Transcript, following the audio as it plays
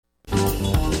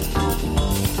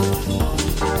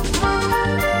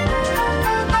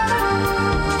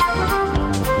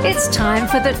It's time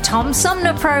for the Tom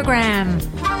Sumner Program.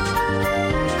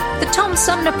 The Tom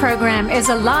Sumner Program is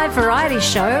a live variety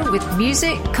show with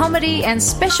music, comedy, and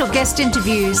special guest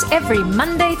interviews every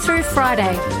Monday through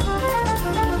Friday.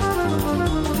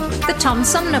 The Tom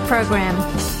Sumner Program.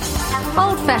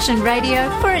 Old-fashioned radio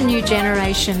for a new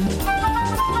generation.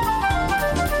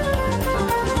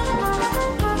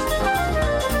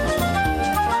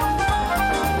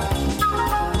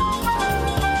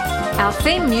 Our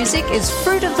theme music is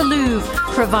Fruit of the Louvre,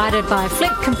 provided by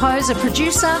flick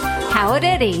composer-producer Howard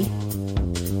Eddy.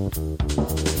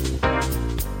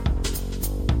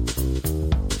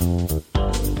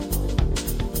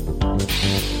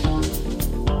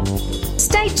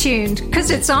 Stay tuned, because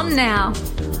it's on now.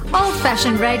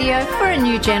 Old-fashioned radio for a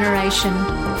new generation.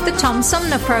 The Tom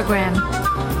Sumner Program.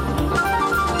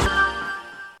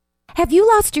 Have you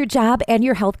lost your job and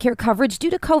your healthcare coverage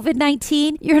due to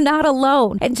COVID-19? You're not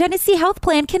alone, and Genesee Health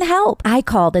Plan can help. I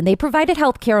called and they provided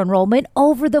healthcare enrollment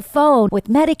over the phone with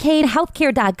Medicaid,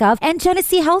 healthcare.gov, and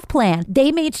Genesee Health Plan.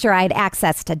 They made sure I had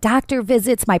access to doctor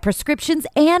visits, my prescriptions,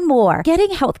 and more. Getting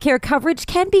healthcare coverage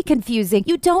can be confusing.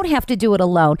 You don't have to do it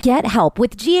alone. Get help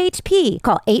with GHP.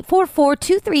 Call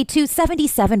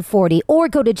 844-232-7740 or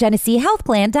go to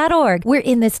GeneseeHealthPlan.org. We're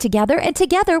in this together, and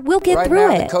together we'll get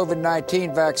through it. Right now, the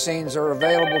COVID-19 vaccines are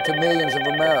available to millions of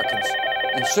Americans,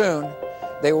 and soon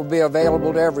they will be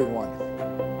available to everyone.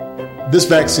 This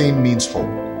vaccine means hope.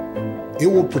 It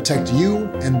will protect you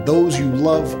and those you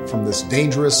love from this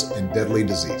dangerous and deadly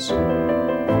disease. I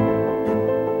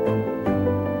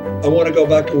want to go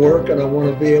back to work, and I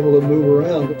want to be able to move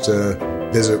around. To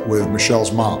visit with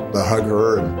Michelle's mom, to hug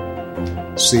her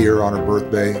and see her on her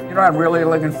birthday. You know what I'm really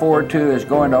looking forward to is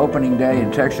going to opening day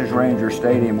in Texas Ranger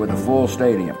Stadium with a full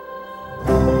stadium.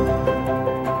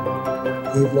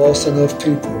 We've lost enough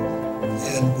people,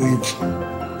 and we've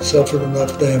suffered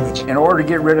enough damage. In order to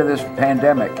get rid of this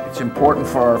pandemic, it's important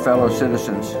for our fellow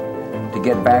citizens to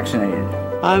get vaccinated.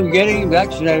 I'm getting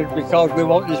vaccinated because we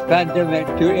want this pandemic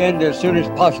to end as soon as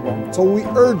possible. So we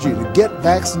urge you to get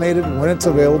vaccinated when it's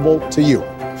available to you.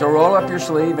 So roll up your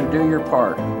sleeve and do your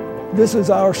part. This is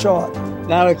our shot.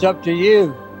 Now it's up to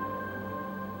you.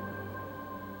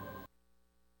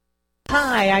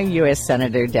 Hi, I'm U.S.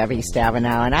 Senator Debbie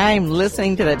Stabenow, and I'm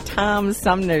listening to the Tom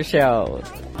Sumner Show.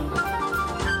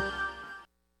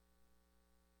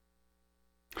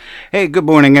 Hey, good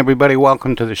morning, everybody.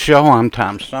 Welcome to the show. I'm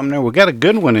Tom Sumner. We got a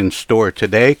good one in store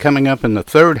today. Coming up in the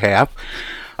third half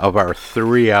of our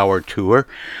 3-hour tour,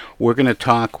 we're going to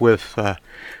talk with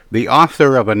the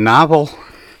author of a novel,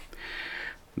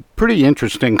 pretty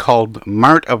interesting, called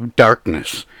Mart of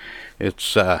Darkness.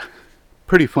 It's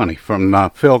pretty funny, from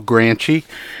Phil Granchi.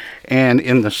 And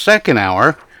in the second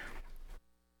hour,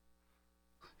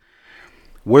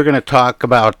 we're going to talk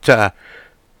about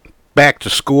back to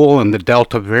school and the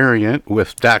Delta variant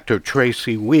with Dr.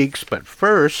 Tracy Weeks. But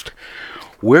first,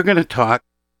 we're going to talk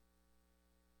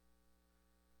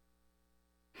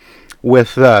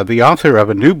with the author of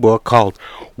a new book called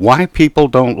Why People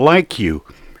Don't Like You.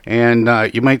 And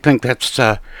you might think that's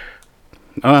kind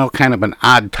of an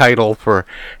odd title for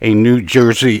a New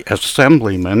Jersey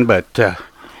assemblyman, but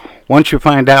once you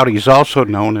find out he's also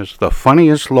known as the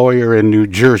funniest lawyer in New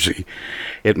Jersey,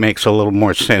 it makes a little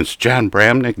more sense. Jon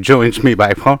Bramnick joins me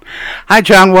by phone. Hi,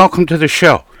 John. Welcome to the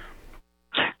show.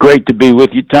 Great to be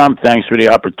with you, Tom. Thanks for the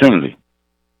opportunity.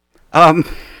 How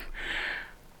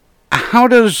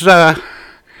does a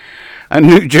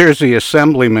New Jersey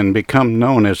assemblyman become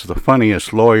known as the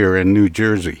funniest lawyer in New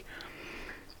Jersey?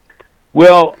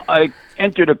 Well, I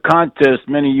entered a contest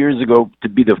many years ago to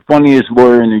be the funniest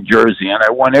lawyer in New Jersey, and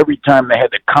I won every time they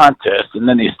had the contest, and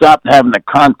then they stopped having the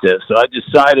contest. So I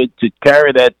decided to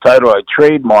carry that title. I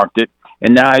trademarked it,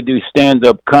 and now I do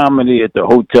stand-up comedy at the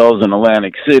hotels in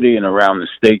Atlantic City and around the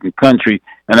state and country,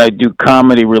 and I do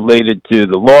comedy related to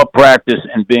the law practice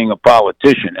and being a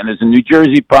politician. And as a New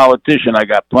Jersey politician, I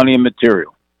got plenty of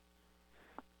material.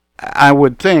 I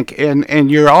would think.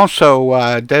 And you're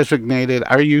also designated,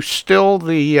 are you still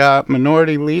the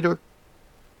minority leader?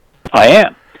 I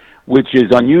am, which is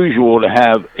unusual to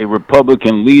have a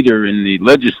Republican leader in the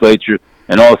legislature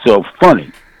and also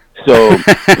funny. So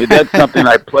that's something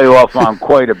I play off on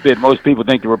quite a bit. Most people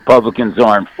think the Republicans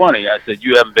aren't funny. I said,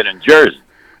 you haven't been in Jersey.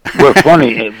 We're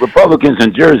funny. Republicans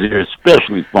in Jersey are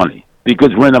especially funny because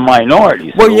we're in the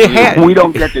minority. So well, we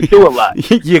don't get to do a lot.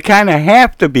 You kind of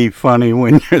have to be funny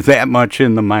when you're that much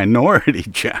in the minority,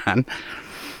 John.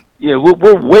 Yeah,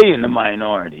 we're way in the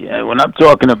minority. When I'm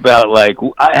talking about, like,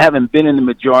 I haven't been in the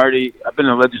majority. I've been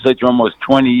in the legislature almost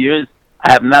 20 years.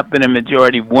 I have not been a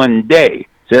majority one day.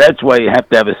 So that's why you have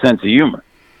to have a sense of humor.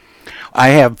 I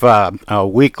have a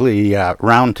weekly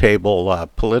roundtable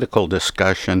political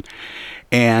discussion,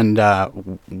 and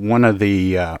one of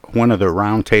the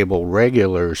roundtable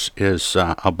regulars is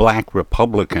a black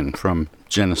Republican from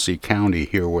Genesee County,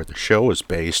 here where the show is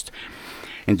based.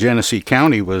 And Genesee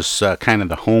County was kind of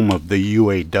the home of the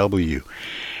UAW,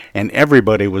 and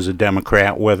everybody was a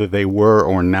Democrat, whether they were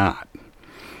or not.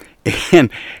 And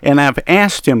I've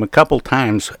asked him a couple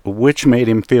times which made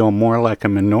him feel more like a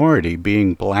minority,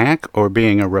 being black or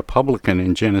being a Republican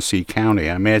in Genesee County.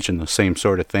 I imagine the same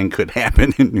sort of thing could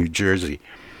happen in New Jersey.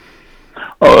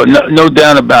 Oh, no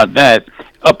doubt about that.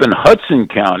 Up in Hudson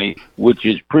County, which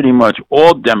is pretty much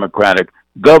all Democratic,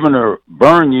 Governor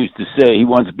Byrne used to say he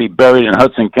wants to be buried in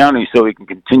Hudson County so he can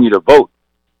continue to vote.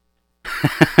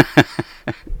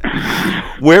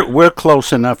 We're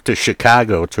close enough to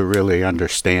Chicago to really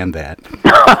understand that.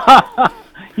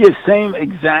 Yeah,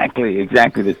 exactly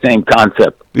the same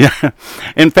concept. Yeah.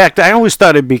 In fact, I always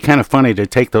thought it'd be kind of funny to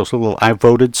take those little "I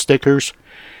voted" stickers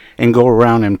and go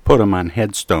around and put them on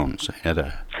headstones at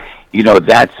a.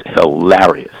 That's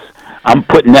hilarious. I'm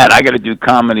putting that. I got to do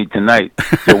comedy tonight.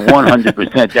 So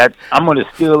 100%. I'm going to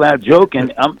steal that joke.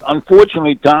 And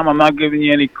unfortunately, Tom, I'm not giving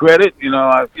you any credit.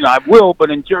 I will, but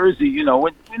in Jersey,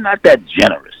 we're not that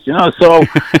generous. So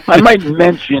I might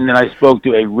mention that I spoke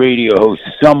to a radio host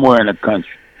somewhere in the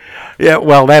country. Yeah,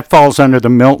 well, that falls under the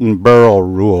Milton Berle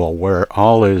rule, where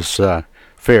all is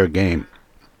fair game.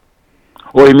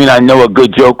 Well, you mean I know a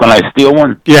good joke when I steal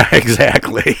one? Yeah,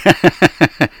 exactly.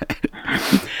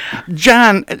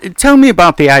 Jon, tell me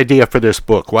about the idea for this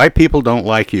book, why people don't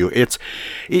like you. It's,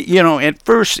 at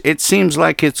first it seems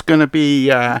like it's going to be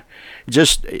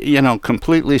just,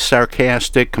 completely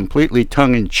sarcastic, completely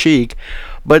tongue-in-cheek,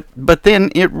 but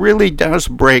then it really does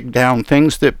break down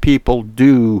things that people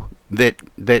do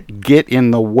that get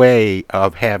in the way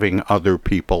of having other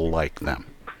people like them.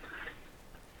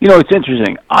 It's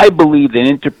interesting. I believe that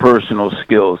interpersonal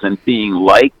skills and being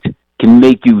liked can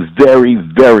make you very,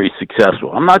 very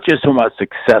successful. I'm not just talking about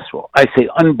successful. I say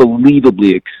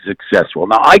unbelievably successful.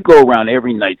 Now, I go around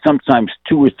every night, sometimes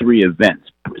 2 or 3 events,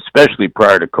 especially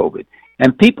prior to COVID,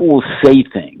 and people will say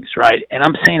things, right? And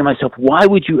I'm saying to myself, why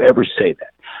would you ever say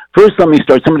that? First, let me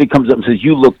start. Somebody comes up and says,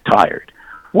 you look tired.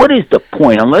 What is the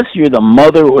point? Unless you're the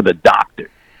mother or the doctor.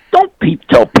 Don't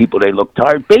tell people they look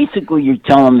tired. Basically, you're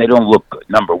telling them they don't look good,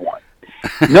 number one.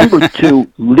 Number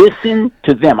 2, listen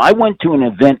to them. I went to an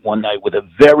event one night with a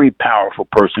very powerful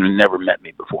person who never met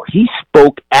me before. He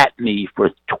spoke at me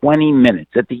for 20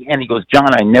 minutes. At the end, he goes,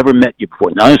 Jon, I never met you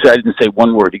before. Now, honestly, I didn't say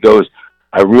one word. He goes,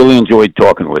 I really enjoyed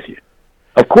talking with you.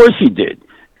 Of course you did,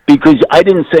 because I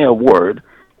didn't say a word.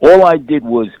 All I did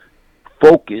was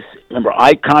focus. Remember,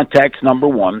 eye contact's number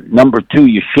 1. Number 2,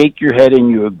 you shake your head and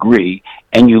you agree,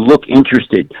 and you look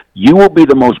interested. You will be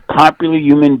the most popular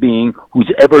human being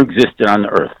who's ever existed on the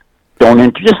earth.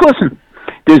 Just listen.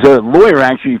 There's a lawyer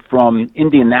actually from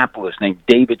Indianapolis named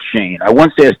David Shane. I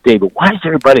once asked David, why does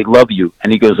everybody love you?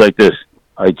 And he goes like this,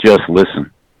 I just listen.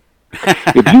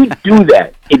 If you do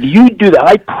that,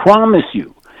 I promise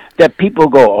you, that people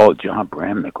go, oh, Jon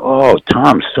Bramnick, oh,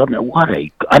 Tom Sumner,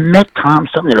 I met Tom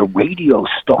Sumner, a radio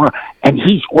star, and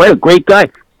what a great guy.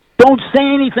 Don't say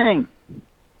anything.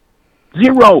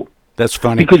 0. That's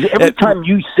funny. Because every time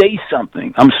you say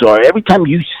something,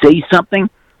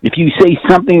 if you say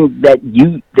something that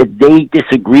they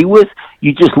disagree with,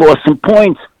 you just lost some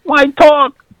points. Why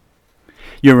talk?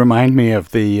 You remind me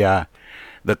of the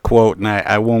quote, and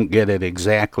I won't get it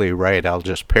exactly right. I'll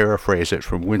just paraphrase it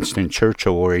from Winston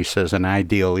Churchill, where he says an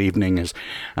ideal evening is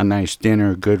a nice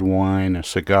dinner, good wine, a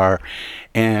cigar,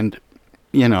 and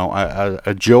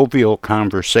a jovial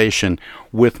conversation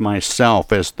with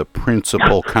myself as the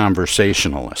principal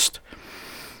conversationalist.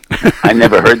 I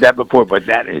never heard that before, but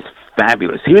that is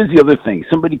fabulous. Here's the other thing.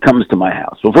 Somebody comes to my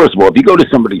house. Well, first of all, if you go to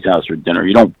somebody's house for dinner,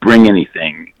 you don't bring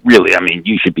anything, really. I mean,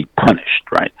 you should be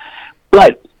punished, right?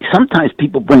 But sometimes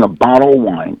people bring a bottle of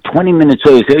wine. 20 minutes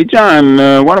later, they say, hey, Jon,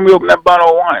 why don't we open that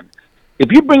bottle of wine?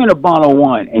 If you're bringing a bottle of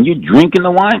wine and you're drinking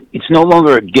the wine, it's no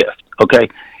longer a gift, okay?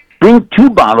 Bring 2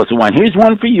 bottles of wine. Here's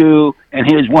one for you, and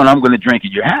here's one I'm going to drink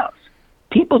at your house.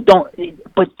 People don't,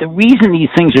 but the reason these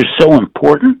things are so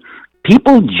important,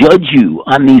 people judge you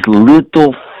on these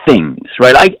little things,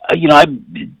 right?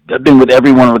 I've been with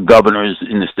every one of the governors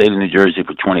in the state of New Jersey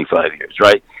for 25 years,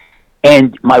 right?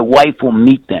 And my wife will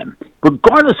meet them.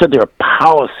 Regardless of their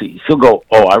policies, she'll go,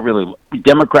 oh,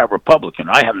 Democrat, Republican.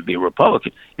 I happen to be a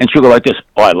Republican. And she'll go like this,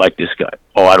 oh, I like this guy.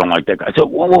 Oh, I don't like that guy. So,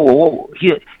 whoa.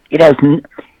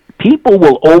 People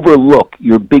will overlook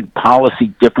your big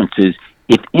policy differences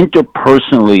if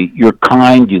interpersonally you're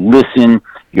kind, you listen,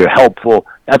 you're helpful,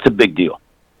 that's a big deal.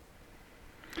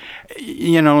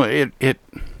 You know, it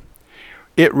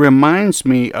reminds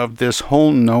me of this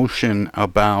whole notion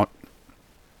about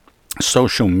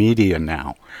social media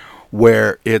now,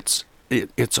 where it's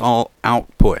all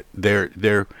output.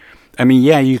 I mean,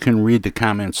 yeah, you can read the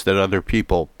comments that other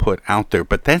people put out there,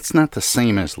 but that's not the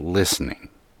same as listening.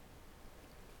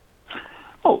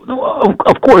 Oh, no,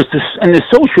 of course. And the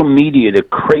social media, the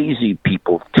crazy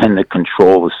people tend to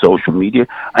control the social media.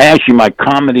 My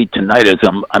comedy tonight is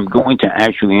I'm going to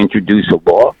actually introduce a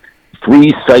law,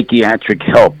 free psychiatric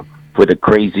help for the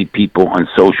crazy people on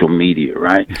social media,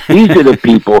 right? These are the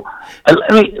people, I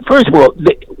mean, first of all,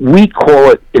 we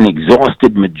call it an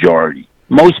exhausted majority.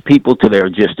 Most people today are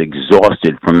just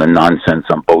exhausted from the nonsense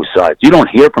on both sides. You don't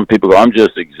hear from people go, I'm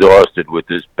just exhausted with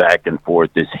this back and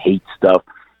forth, this hate stuff.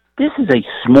 This is a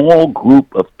small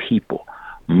group of people.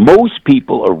 Most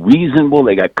people are reasonable.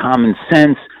 They got common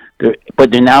sense,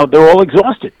 but they're all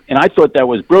exhausted. And I thought that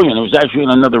was brilliant. It was actually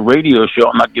on another radio show.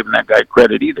 I'm not giving that guy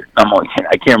credit either. I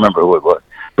can't remember who it was.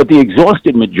 But the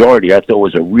exhausted majority, I thought,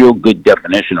 was a real good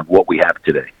definition of what we have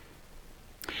today.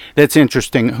 That's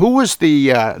interesting. Who was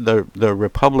the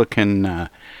Republican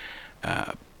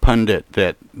pundit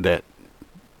that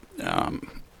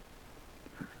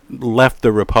left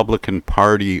the Republican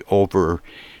Party over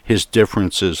his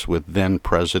differences with then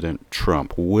President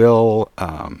Trump? Was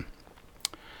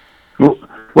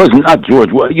not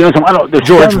George Will. You know,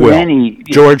 George Will.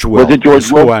 George Will. Was it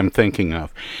George Will? Who I'm thinking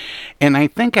of. And I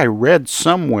think I read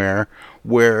somewhere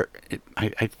where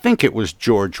I think it was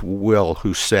George Will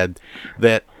who said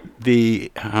that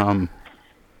if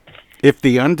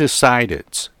the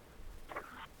undecideds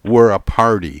were a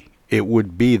party, it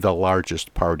would be the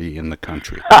largest party in the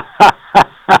country.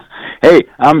 Hey,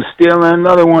 I'm stealing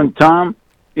another one, Tom.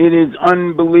 It is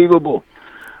unbelievable.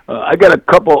 I got a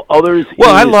couple others.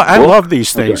 Well, I love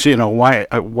these things. Okay. You know,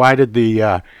 why did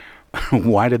the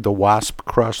wasp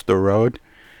cross the road?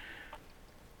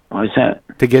 Why is that?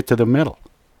 To get to the middle.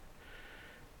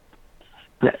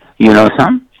 You know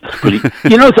something?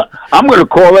 I'm going to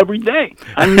call every day.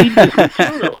 I need this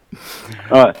material.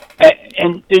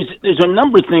 And there's a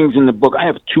number of things in the book. I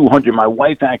have 200. My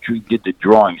wife actually did the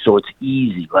drawing, so it's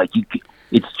easy.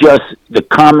 It's just the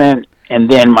comment and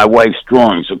then my wife's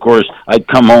drawings. Of course, I'd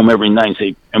come home every night and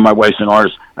say, and my wife's an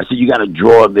artist, I said, you got to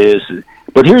draw this.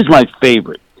 But here's my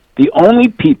favorite. The only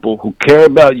people who care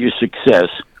about your success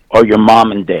are your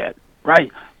mom and dad, right?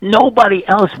 Nobody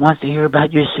else wants to hear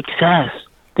about your success.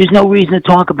 There's no reason to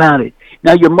talk about it.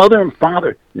 Now, your mother and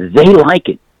father, they like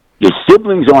it. Your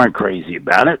siblings aren't crazy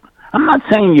about it. I'm not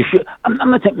saying you should.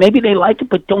 I'm not saying maybe they like it,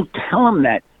 but don't tell them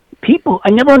that. I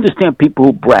never understand people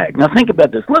who brag. Now, think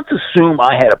about this. Let's assume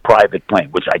I had a private plane,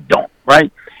 which I don't, right?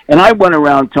 And I went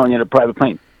around telling you the private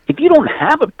plane. If you don't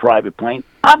have a private plane,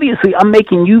 obviously I'm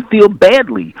making you feel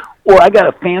badly. Or I got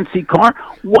a fancy car.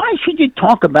 Why should you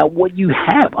talk about what you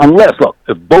have? Unless, look,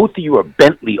 if both of you are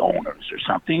Bentley owners or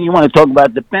something, you want to talk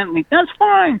about the Bentley, that's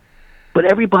fine. But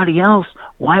everybody else,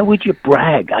 why would you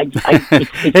brag? I just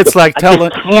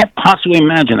can't possibly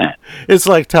imagine that. It's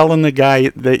like telling the guy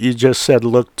that you just said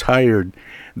looked tired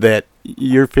that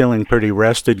you're feeling pretty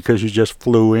rested because you just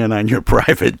flew in on your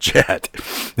private jet.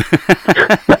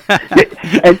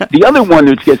 And the other one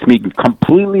that gets me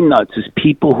completely nuts is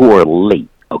people who are late.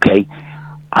 Okay,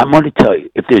 I'm going to tell you,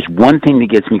 if there's one thing that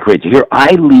gets me crazy, here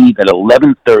I leave at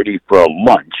 11:30 for a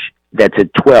lunch that's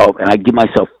at 12, and I give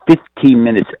myself 15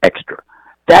 minutes extra.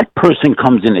 That person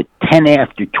comes in at 10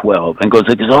 after 12 and goes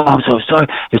like this, oh, I'm so sorry.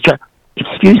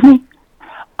 Excuse me?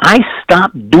 I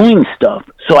stopped doing stuff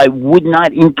so I would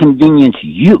not inconvenience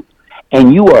you,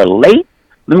 and you are late?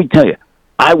 Let me tell you,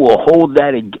 I will hold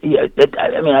that.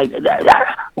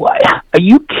 Are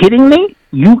you kidding me?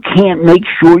 You can't make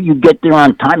sure you get there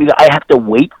on time. I have to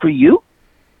wait for you?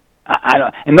 I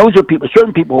don't. And those are people.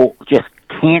 Certain people just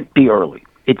can't be early.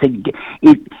 It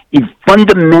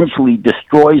fundamentally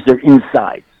destroys their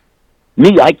insides.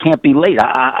 Me, I can't be late.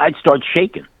 I'd start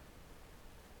shaking.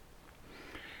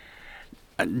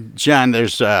 John,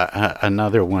 there's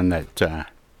another one that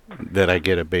I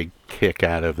get a big kick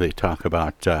out of. They talk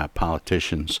about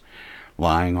politicians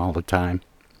lying all the time.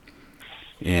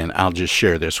 And I'll just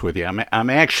share this with you. I'm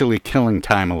actually killing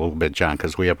time a little bit, John,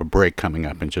 because we have a break coming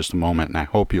up in just a moment, and I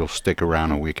hope you'll stick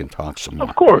around and we can talk some more.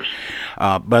 Of course.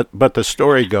 But the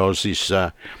story goes, these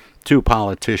two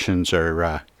politicians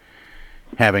are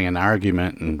having an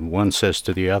argument, and one says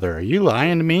to the other, "Are you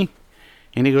lying to me?"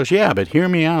 And he goes, "Yeah, but hear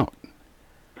me out."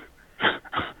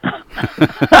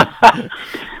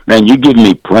 Man, you give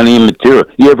me plenty of material.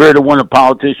 You ever heard of when a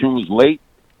politician was late?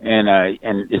 And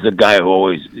it's a guy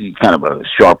he's kind of a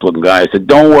sharp-looking guy. I said,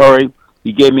 don't worry.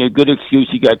 He gave me a good excuse.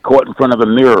 He got caught in front of a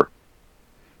mirror.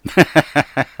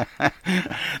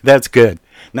 That's good.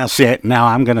 Now, see, now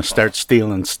I'm going to start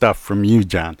stealing stuff from you,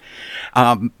 John.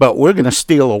 But we're going to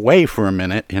steal away for a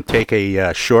minute and take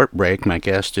a short break. My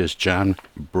guest is Jon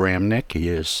Bramnick. He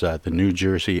is the New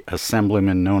Jersey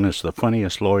Assemblyman, known as the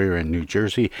funniest lawyer in New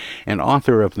Jersey, and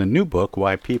author of the new book,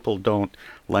 Why People Don't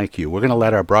Like You. We're going to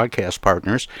let our broadcast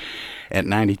partners at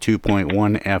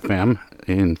 92.1 FM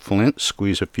in Flint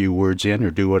squeeze a few words in or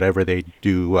do whatever they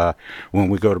do when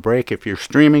we go to break. If you're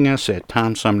streaming us at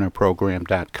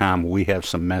TomSumnerProgram.com, we have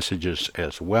some messages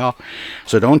as well.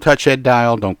 So don't touch that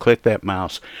dial. Don't click that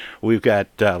mouse. We've got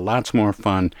lots more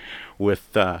fun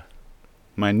with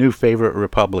my new favorite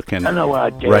Republican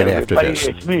right after this.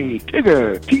 It's me,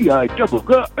 Tigger,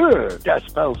 T-I-double-G-R, that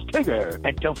spells Tigger.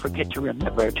 And don't forget to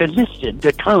remember to listen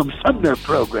to Tom Sumner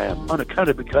program on account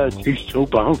of because he's so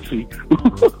bouncy.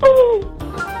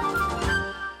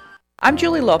 I'm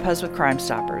Julie Lopez with Crime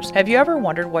Stoppers. Have you ever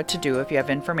wondered what to do if you have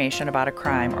information about a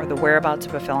crime or the whereabouts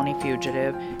of a felony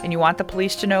fugitive and you want the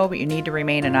police to know but you need to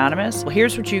remain anonymous? Well,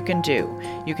 here's what you can do.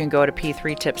 You can go to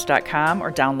p3tips.com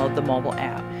or download the mobile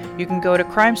app. You can go to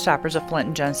Crime Stoppers of Flint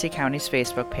and Genesee County's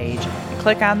Facebook page and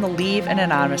click on the Leave an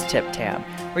Anonymous Tip tab,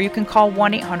 where you can call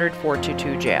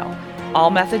 1-800-422-JAIL.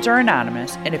 All methods are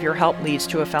anonymous, and if your help leads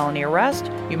to a felony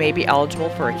arrest, you may be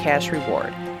eligible for a cash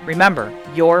reward. Remember,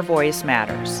 your voice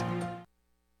matters.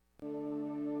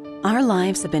 Our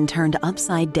lives have been turned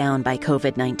upside down by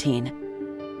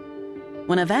COVID-19.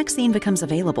 When a vaccine becomes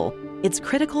available, it's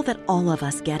critical that all of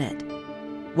us get it.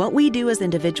 What we do as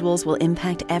individuals will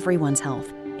impact everyone's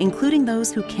health, including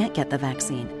those who can't get the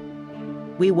vaccine.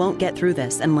 We won't get through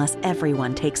this unless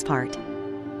everyone takes part.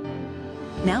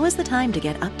 Now is the time to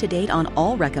get up to date on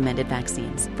all recommended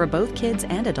vaccines for both kids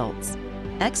and adults.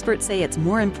 Experts say it's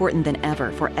more important than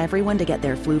ever for everyone to get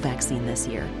their flu vaccine this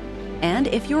year. And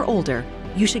if you're older,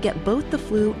 you should get both the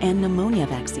flu and pneumonia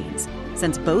vaccines,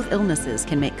 since both illnesses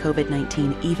can make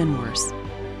COVID-19 even worse.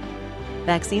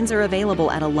 Vaccines are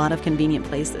available at a lot of convenient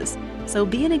places, so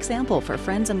be an example for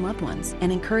friends and loved ones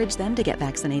and encourage them to get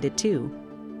vaccinated too.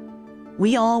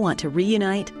 We all want to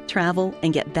reunite, travel,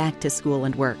 and get back to school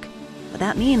and work. But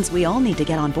that means we all need to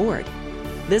get on board.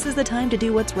 This is the time to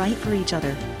do what's right for each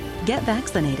other. Get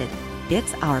vaccinated.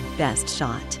 It's our best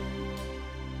shot.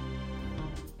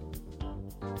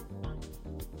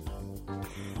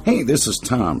 Hey, this is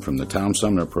Tom from the Tom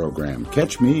Sumner Program.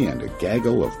 Catch me and a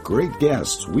gaggle of great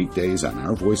guests weekdays on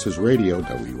Our Voices Radio,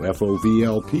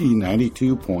 WFOVLP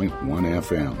 92.1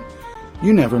 FM.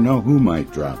 You never know who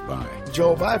might drop by.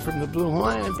 Joe By from the Blue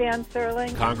Hawaiian. Dan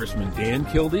Sterling. Congressman Dan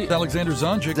Kildee. Alexander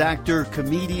Zonjic. Actor,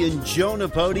 comedian Joe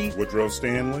Napodi. Woodrow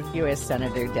Stanley. U.S.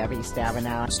 Senator Debbie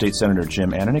Stabenow. State Senator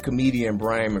Jim Ananich. Comedian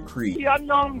Brian McCree. The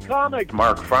unknown comic.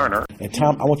 Mark Farner. And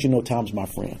Tom, I want you to know Tom's my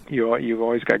friend. You've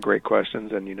always got great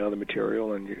questions, and you know the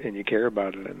material, and you care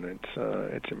about it, and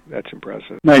that's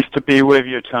impressive. Nice to be with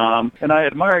you, Tom. And I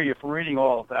admire you for reading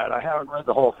all of that. I haven't read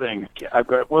the whole thing. I'm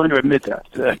willing to admit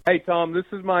that. Hey, Tom, this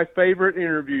is my favorite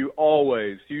interview always.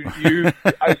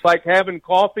 It's like having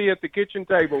coffee at the kitchen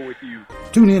table with you.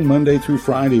 Tune in Monday through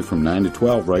Friday from 9 to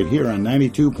 12 right here on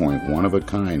 92.1 of a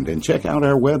kind, and check out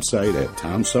our website at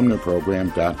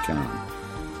TomSumnerProgram.com.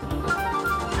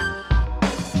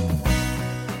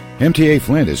 MTA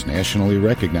Flint is nationally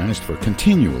recognized for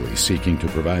continually seeking to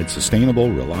provide sustainable,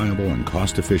 reliable, and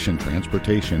cost-efficient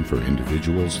transportation for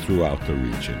individuals throughout the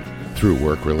region. Through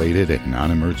work-related and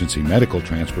non-emergency medical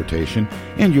transportation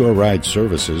and Your Ride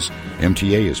services,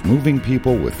 MTA is moving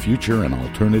people with future and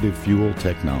alternative fuel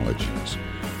technologies.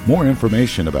 More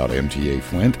information about MTA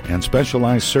Flint and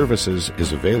specialized services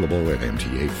is available at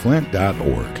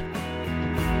mtaflint.org.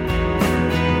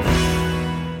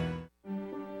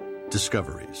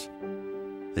 Discoveries.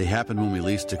 They happen when we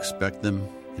least expect them,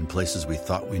 in places we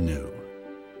thought we knew.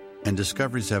 And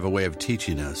discoveries have a way of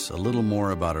teaching us a little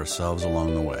more about ourselves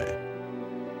along the way.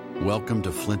 Welcome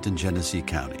to Flint and Genesee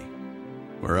County,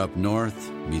 where up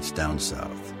north meets down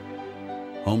south.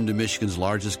 Home to Michigan's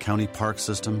largest county park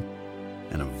system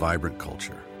and a vibrant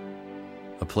culture.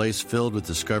 A place filled with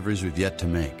discoveries we've yet to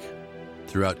make,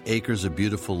 throughout acres of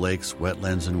beautiful lakes,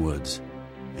 wetlands, and woods,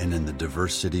 and in the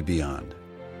diverse city beyond.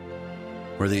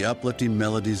 Where the uplifting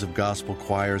melodies of gospel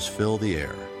choirs fill the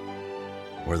air,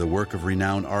 where the work of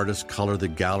renowned artists color the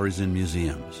galleries and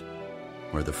museums,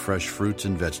 where the fresh fruits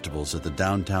and vegetables at the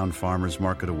downtown farmers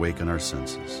market awaken our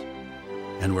senses,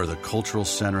 and where the cultural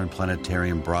center and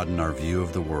planetarium broaden our view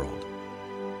of the world.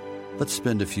 Let's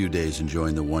spend a few days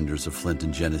enjoying the wonders of Flint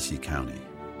and Genesee County,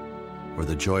 where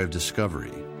the joy of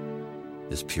discovery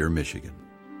is pure Michigan.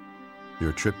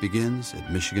 Your trip begins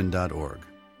at Michigan.org.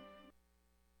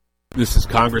 This is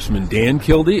Congressman Dan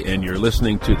Kildee, and you're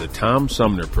listening to the Tom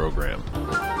Sumner Program.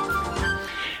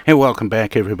 Hey, welcome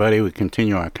back, everybody. We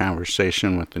continue our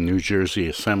conversation with the New Jersey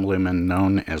Assemblyman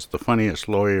known as the funniest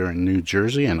lawyer in New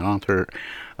Jersey and author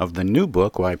of the new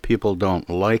book, Why People Don't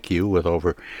Like You, with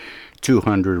over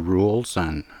 200 rules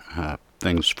on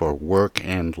things for work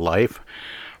and life,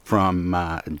 from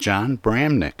Jon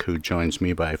Bramnick, who joins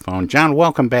me by phone. John,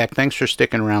 welcome back. Thanks for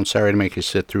sticking around. Sorry to make you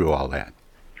sit through all that.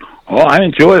 Oh, I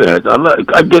enjoy that.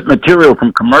 I get material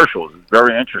from commercials. It's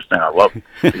very interesting. I love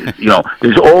it.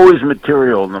 There's always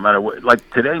material, no matter what. Like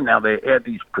today now, they add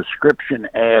these prescription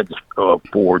ads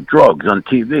for drugs on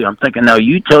TV. I'm thinking, now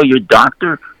you tell your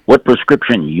doctor what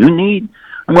prescription you need?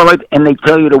 And they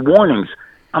tell you the warnings.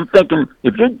 I'm thinking,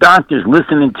 if your doctor's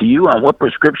listening to you on what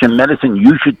prescription medicine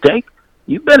you should take,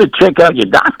 you better check out your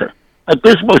doctor. Like,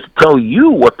 they're supposed to tell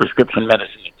you what prescription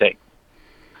medicine to take.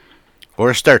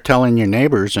 Or start telling your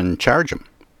neighbors and charge them.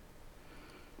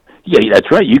 Yeah, that's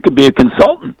right. You could be a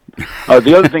consultant.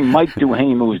 The other thing, Mike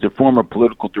Duhame, who was the former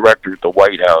political director at the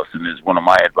White House and is one of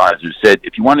my advisors, said,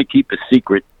 if you want to keep a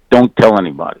secret, don't tell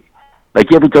anybody.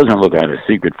 Like, if it doesn't look like a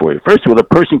secret for you. First of all, the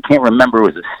person can't remember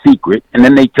it was a secret, and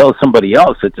then they tell somebody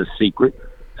else it's a secret.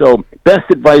 So,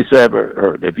 best advice I ever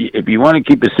heard. If you want to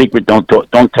keep a secret, don't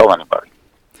tell anybody.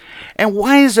 And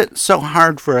why is it so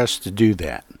hard for us to do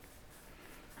that?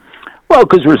 Well,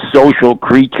 because we're social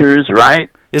creatures, right?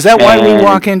 Is that why we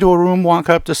walk into a room, walk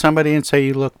up to somebody and say,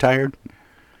 you look tired?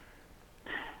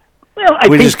 Well, I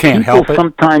think just can't help it.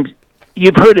 Sometimes,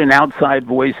 you've heard an outside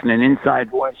voice and an inside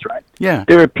voice, right? Yeah.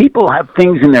 There are people who have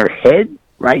things in their head,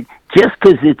 right? Just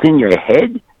because it's in your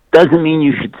head doesn't mean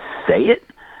you should say it.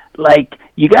 Like,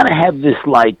 you got to have this,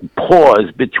 like, pause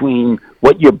between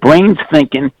what your brain's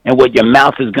thinking and what your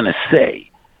mouth is going to say.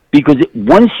 Because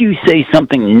once you say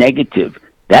something negative,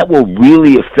 that will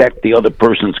really affect the other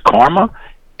person's karma,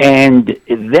 and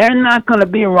they're not going to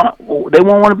be around. They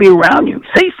won't want to be around you.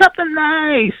 Say something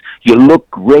nice. You look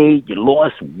great. You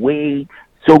lost weight.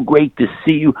 So great to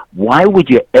see you. Why would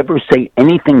you ever say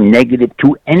anything negative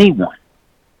to anyone?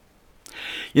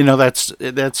 You know, that's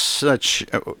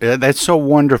so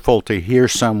wonderful to hear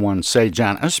someone say,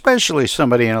 John, especially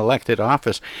somebody in elected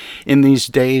office in these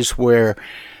days where,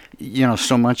 you know,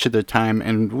 so much of the time,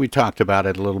 and we talked about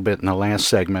it a little bit in the last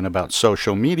segment about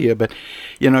social media, but,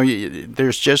 you know,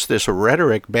 there's just this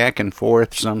rhetoric back and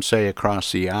forth. Some say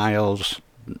across the aisles,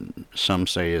 some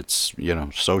say it's, you know,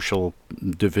 social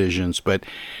divisions, but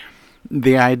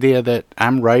the idea that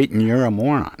I'm right and you're a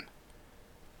moron.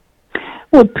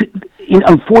 Well,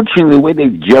 unfortunately, the way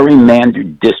they've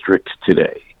gerrymandered districts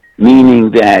today,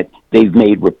 meaning that they've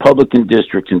made Republican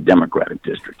districts and Democratic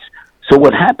districts. So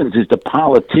what happens is the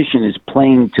politician is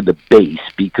playing to the base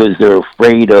because they're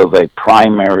afraid of a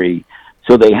primary,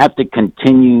 so they have to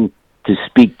continue to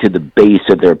speak to the base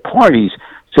of their parties,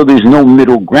 so there's no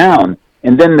middle ground.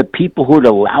 And then the people who are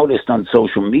the loudest on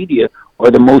social media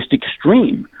are the most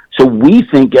extreme. So we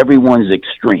think everyone's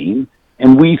extreme,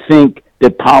 and we think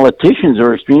that politicians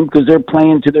are extreme because they're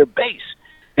playing to their base.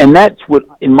 And that's what,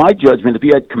 in my judgment, if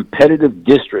you had competitive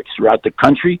districts throughout the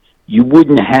country, you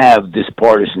wouldn't have this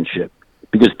partisanship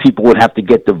because people would have to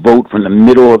get the vote from the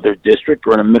middle of their district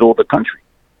or in the middle of the country.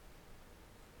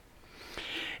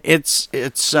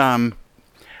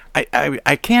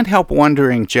 I can't help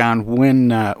wondering, John,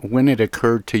 when it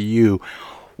occurred to you,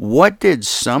 what did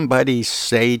somebody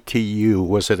say to you?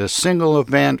 Was it a single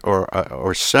event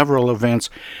or several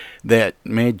events that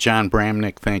made Jon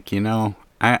Bramnick think, you know,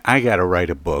 I got to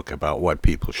write a book about what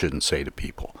people shouldn't say to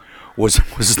people? Was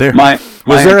there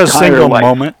a single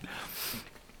moment?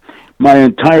 My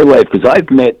entire life, because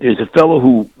there's a fellow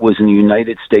who was in the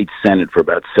United States Senate for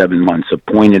about 7 months,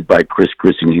 appointed by Chris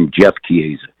Christie, named Jeff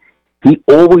Chiesa. He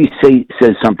always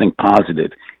says something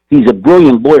positive. He's a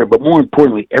brilliant lawyer, but more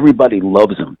importantly, everybody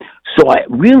loves him. So I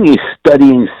really is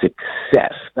studying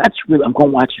success. That's really, I'm going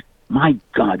to watch, my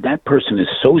God, that person is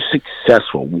so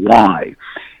successful. Why?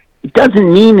 It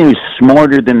doesn't mean they're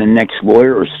smarter than the next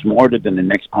lawyer or smarter than the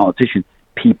next politician.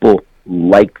 People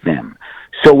like them.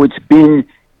 So it's been,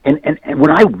 and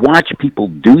when I watch people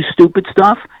do stupid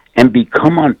stuff and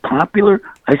become unpopular,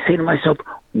 I say to myself,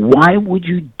 why would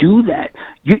you do that?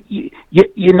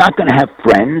 You're not going to have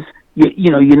friends.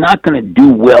 You're not going to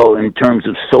do well in terms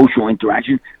of social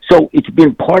interaction. So it's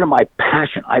been part of my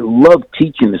passion. I love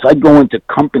teaching this. I go into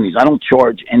companies. I don't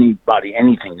charge anybody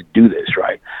anything to do this,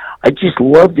 right? I just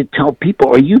love to tell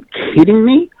people, are you kidding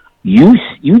me? You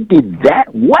did that?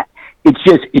 What?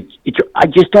 I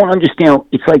just don't understand.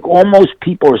 It's like almost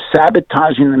people are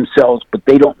sabotaging themselves, but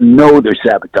they don't know they're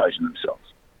sabotaging themselves.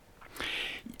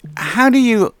 How do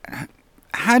you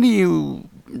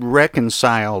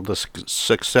reconcile the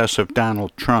success of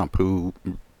Donald Trump, who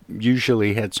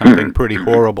usually had something pretty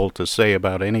horrible to say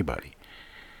about anybody?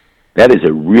 That is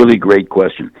a really great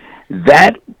question.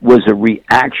 That was a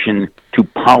reaction to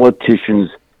politicians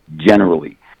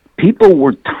generally. People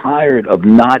were tired of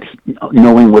not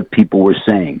knowing what people were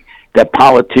saying. That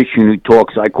politician who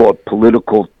talks, I call it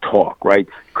political talk, right?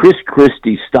 Chris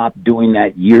Christie stopped doing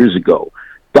that years ago.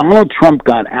 Donald Trump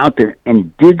got out there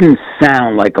and didn't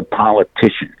sound like a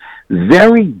politician.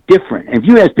 Very different. And if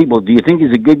you ask people, do you think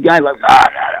he's a good guy? Like,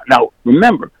 no.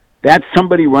 Remember, that's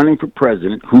somebody running for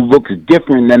president who looks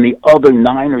different than the other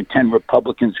 9 or 10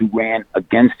 Republicans who ran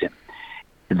against him.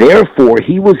 Therefore,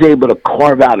 he was able to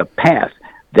carve out a path.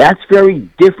 That's very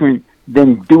different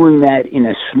than doing that in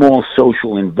a small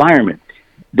social environment.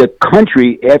 The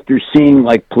country, after seeing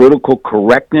like political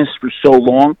correctness for so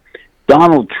long,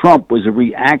 Donald Trump was a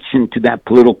reaction to that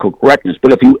political correctness.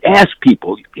 But if you ask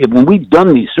people, when we've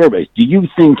done these surveys, do you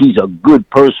think he's a good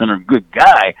person or a good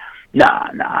guy? Nah.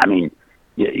 I mean,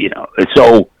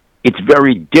 so it's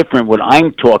very different what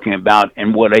I'm talking about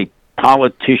and what a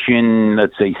politician,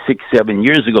 let's say 6-7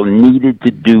 years ago, needed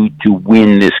to do to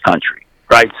win this country,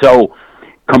 right? So,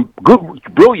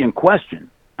 brilliant question,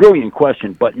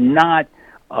 but not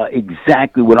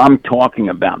exactly what I'm talking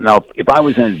about. Now, if I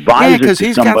was an advisor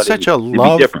to somebody, it'd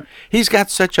be different. He's got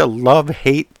such a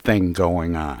love-hate thing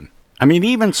going on. I mean,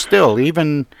 even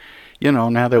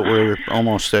now that we're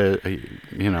almost a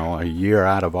year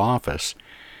out of office,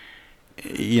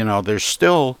 there's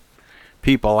still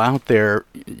people out there,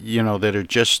 that are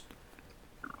just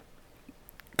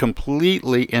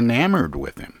completely enamored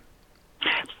with him.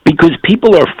 Because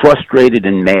people are frustrated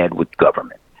and mad with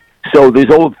government. So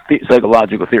there's old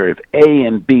psychological theory. If A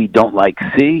and B don't like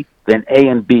C, then A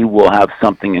and B will have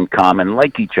something in common,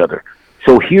 like each other.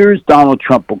 So here's Donald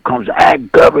Trump who comes,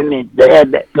 government,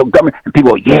 no government. And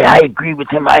people go, yeah, I agree with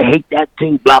him. I hate that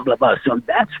too, blah, blah, blah. So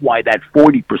that's why that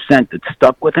 40% that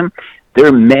stuck with him,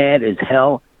 they're mad as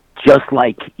hell, just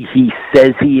like he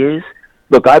says he is.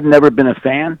 Look, I've never been a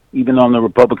fan, even though I'm the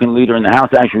Republican leader in the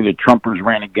House. Actually, the Trumpers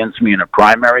ran against me in a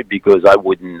primary because I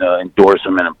wouldn't endorse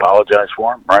him and apologize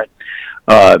for him, right?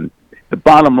 The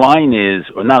bottom line is,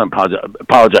 or not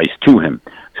apologize to him.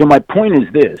 So my point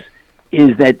is this,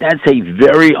 is that that's a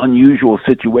very unusual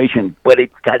situation, but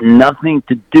it's got nothing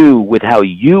to do with how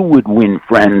you would win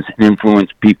friends and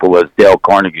influence people, as Dale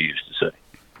Carnegie used to say.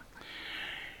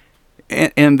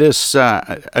 And this,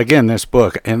 again, this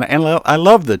book, and I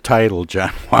love the title,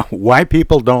 John, Why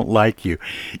People Don't Like You.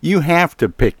 You have to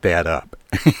pick that up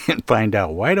and find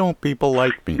out, why don't people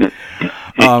like me?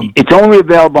 It's only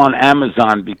available on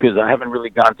Amazon because I haven't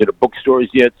really gone to the bookstores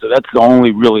yet, so that's the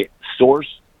only really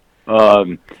source.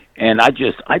 And I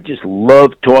just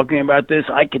love talking about this.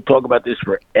 I could talk about this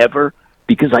forever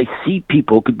because I see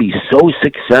people could be so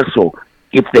successful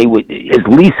if they would, as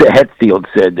Lisa Hetfield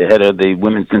said, the head of the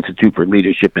Women's Institute for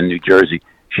Leadership in New Jersey,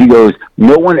 she goes,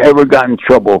 no one ever got in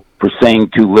trouble for saying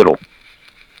too little.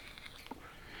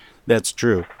 That's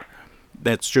true.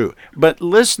 But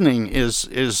listening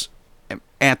is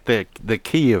at the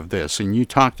key of this, and you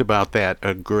talked about that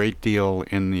a great deal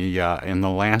in the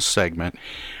last segment.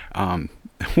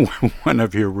 One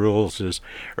of your rules is,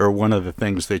 or one of the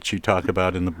things that you talk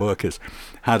about in the book is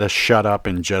how to shut up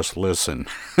and just listen.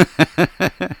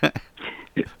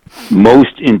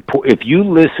 Most important, if you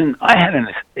listen, I had an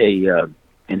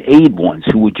aide once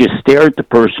who would just stare at the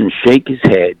person, shake his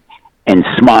head, and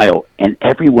smile, and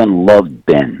everyone loved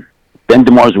Ben. Ben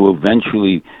DeMars, who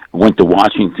eventually went to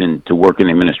Washington to work in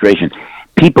administration.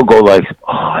 People go like,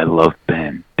 oh, I love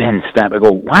Ben. Ben Stapp. I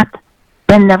go, what?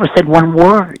 Ben never said one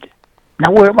word.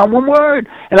 Not one word.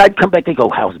 And I'd come back and go,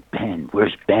 how's Ben?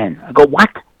 Where's Ben? I go, what?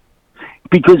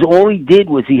 Because all he did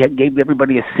was gave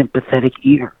everybody a sympathetic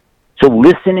ear. So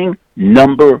listening,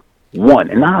 number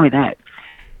one. And not only that,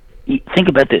 think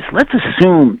about this. Let's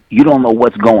assume you don't know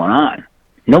what's going on.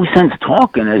 No sense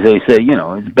talking, as they say,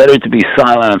 it's better to be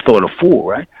silent and thought a fool,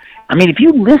 right? I mean, if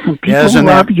you listen, people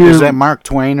love you. Is that Mark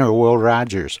Twain or Will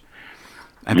Rogers?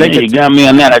 I think you got me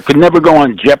on that. I could never go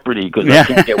on Jeopardy because I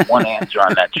can't get one answer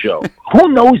on that show. Who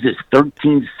knows this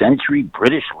 13th century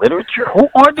British literature? Who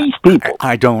are these people?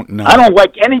 I don't know. I don't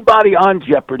like anybody on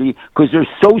Jeopardy because they're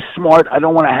so smart. I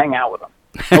don't want to hang out with them.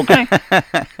 Okay.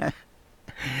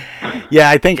 Yeah,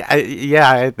 I think.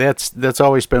 That's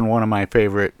always been one of my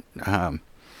favorite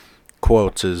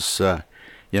quotes. Is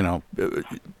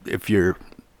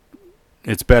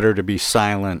it's better to be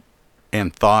silent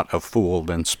and thought a fool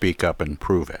than speak up and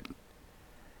prove it.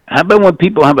 How about when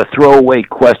people have a throwaway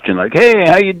question like, hey,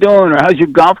 how you doing? Or how's your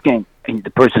golf game? And the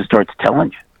person starts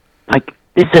telling you. Like,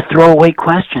 This is a throwaway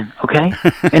question, okay?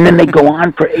 And then they go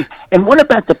on for 8. And what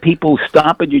about the people who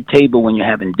stop at your table when you're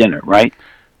having dinner, right?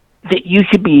 That you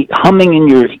should be humming in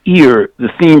your ear the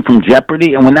theme from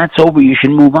Jeopardy, and when that's over, you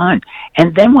should move on.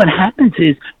 And then what happens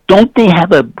is, don't they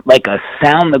have a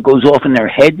sound that goes off in their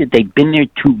head that they've been there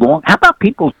too long? How about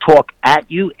people talk at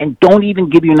you and don't even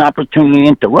give you an opportunity to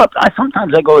interrupt?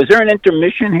 Sometimes I go, is there an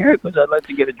intermission here? Because I'd like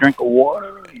to get a drink of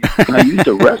water. Can I use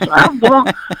the restroom? How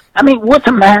long? I mean, what's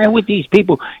the matter with these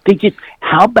people? They just,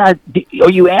 how about,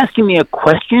 are you asking me a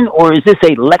question, or is this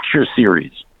a lecture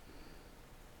series?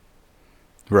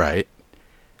 Right.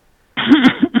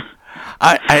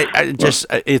 I just,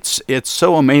 it's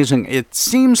so amazing. It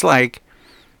seems like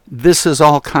this is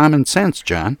all common sense,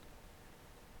 John.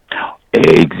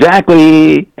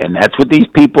 Exactly. And that's what these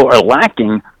people are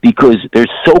lacking, because they're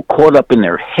so caught up in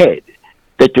their head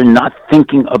that they're not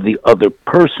thinking of the other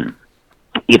person.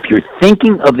 If you're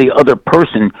thinking of the other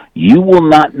person, you will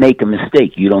not make a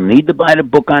mistake. You don't need to buy the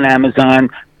book on Amazon.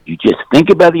 You just think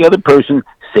about the other person,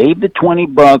 save the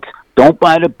 $20, don't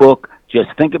buy the book, just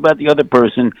think about the other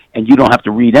person, and you don't have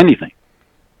to read anything.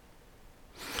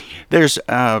 There's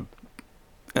a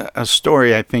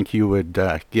story I think you would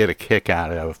get a kick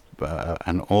out of.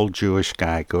 An old Jewish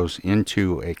guy goes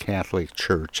into a Catholic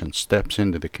church and steps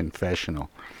into the confessional.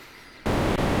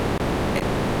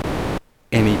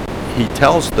 And he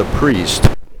tells the priest,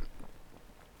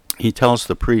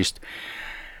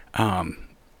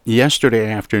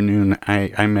 yesterday afternoon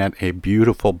I met a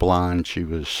beautiful blonde. She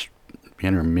was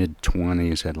in her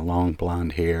mid-20s, had long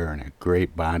blonde hair and a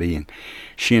great body, and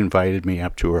she invited me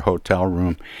up to her hotel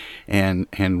room, and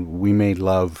we made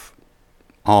love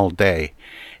all day.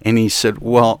 And he said,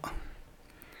 well,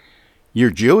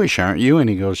 you're Jewish, aren't you? And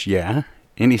he goes, yeah.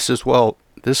 And he says, well,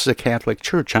 this is a Catholic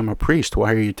church. I'm a priest.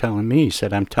 Why are you telling me? He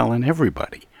said, I'm telling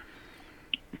everybody.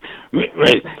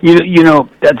 Right. You know,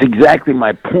 that's exactly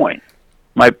my point.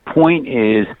 My point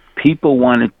is, people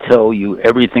want to tell you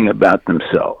everything about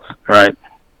themselves, right?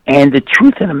 And the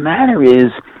truth of the matter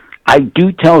is, I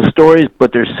do tell stories,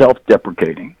 but they're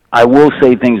self-deprecating. I will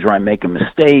say things where I make a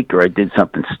mistake or I did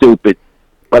something stupid,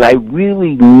 but I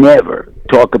really never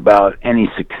talk about any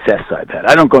success I've had.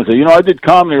 I don't go and say, I did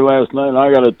comedy last night, and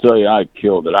I got to tell you, I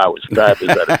killed it. I was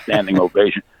fabulous at a standing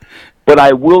ovation. But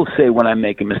I will say when I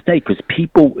make a mistake, because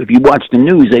people, if you watch the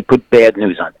news, they put bad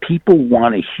news on. People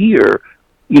want to hear,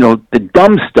 the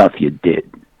dumb stuff you did.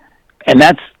 And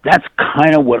that's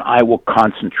kind of what I will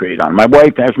concentrate on. My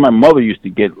wife, as my mother used to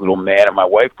get a little mad, and my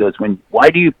wife does, why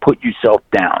do you put yourself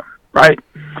down, right?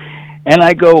 And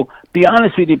I go, be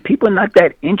honest with you, people are not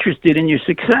that interested in your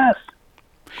success.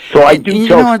 So I do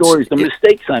tell stories, the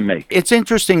mistakes I make. It's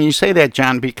interesting you say that,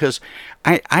 John, because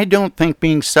I don't think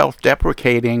being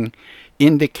self-deprecating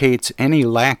indicates any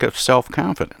lack of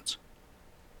self-confidence.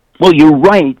 Well, you're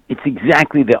right. It's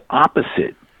exactly the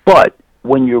opposite. But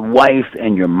when your wife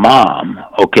and your mom,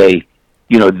 okay,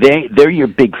 they're your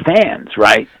big fans,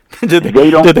 right? Do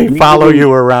they follow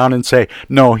you around and say,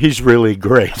 no, he's really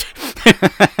great?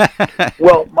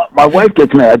 Well, my wife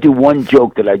gets mad. I do one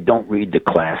joke that I don't read the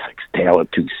classics, Tale of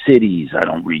Two Cities. I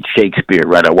don't read Shakespeare,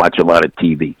 right? I watch a lot of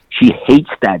TV. She hates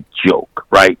that joke,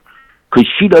 right? Because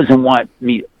she doesn't want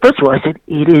me. First of all, I said,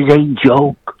 it is a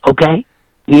joke, okay?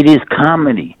 It is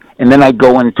comedy. And then I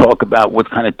go and talk about what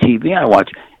kind of TV I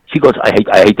watch. She goes, I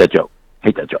hate that joke.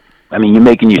 Hate that joke. I mean, you're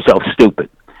making yourself stupid.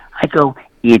 I go,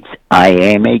 I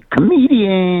am a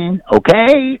comedian,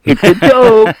 okay? It's a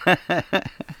joke.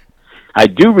 I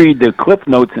do read the Cliff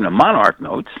Notes and the Monarch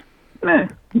Notes. I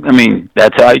mean,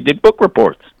 that's how I did book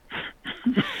reports.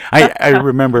 I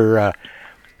remember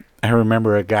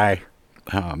a guy,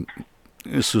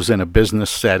 this was in a business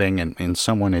setting, and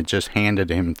someone had just handed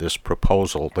him this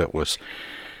proposal that was,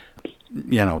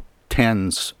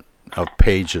 tens of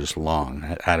pages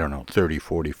long. I don't know, 30,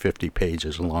 40, 50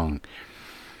 pages long.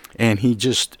 And he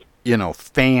just,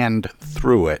 fanned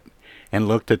through it and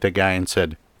looked at the guy and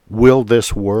said, will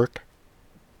this work?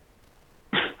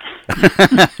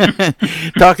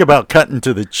 Talk about cutting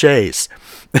to the chase.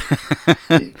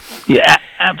 Yeah,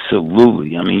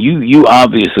 absolutely. I mean, you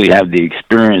obviously have the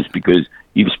experience because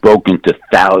you've spoken to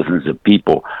thousands of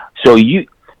people. So you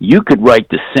could write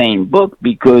the same book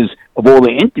because of all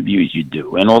the interviews you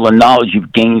do and all the knowledge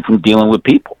you've gained from dealing with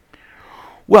people.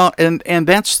 Well, and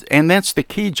that's the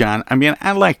key, John. I mean,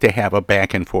 I like to have a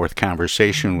back and forth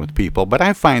conversation with people, but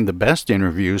I find the best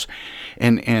interviews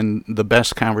and the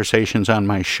best conversations on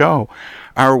my show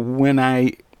are when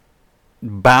I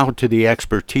bow to the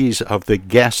expertise of the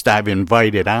guest I've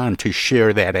invited on to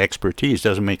share that expertise.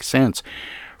 Doesn't make sense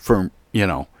for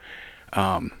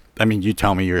I mean, you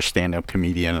tell me you're a stand-up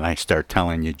comedian, and I start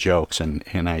telling you jokes, and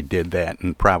I did that,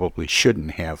 and probably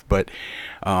shouldn't have, but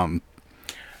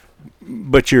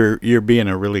you're being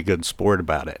a really good sport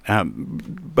about it.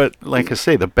 But like I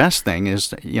say, the best thing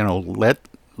is,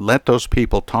 let those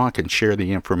people talk and share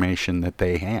the information that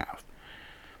they have.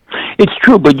 It's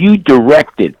true, but you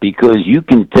direct it because you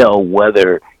can tell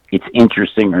whether it's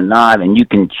interesting or not, and you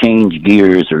can change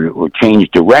gears or change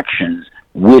directions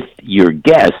with your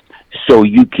guest so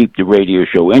you keep the radio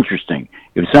show interesting.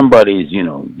 If somebody's,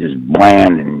 just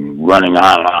bland and running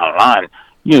on,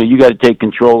 you got to take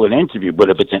control of the interview. But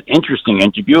if it's an interesting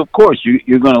interview, of course,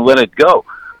 you're going to let it go.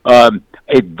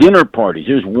 At dinner parties,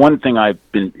 there's one thing it's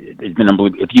been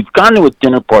unbelievable. If you've gone to a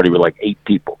dinner party with like 8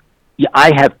 people,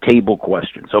 I have table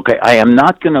questions, okay? I am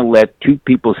not going to let 2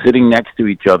 people sitting next to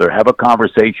each other have a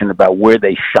conversation about where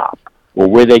they shop or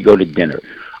where they go to dinner.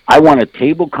 I want a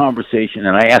table conversation,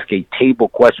 and I ask a table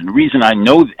question. The reason I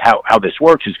know how this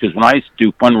works is because when I used to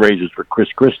do fundraisers for Chris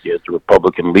Christie as the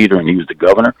Republican leader, and he was the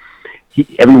governor,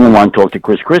 everyone wanted to talk to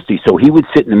Chris Christie. So he would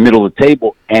sit in the middle of the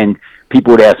table, and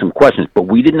people would ask him questions. But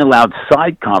we didn't allow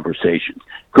side conversations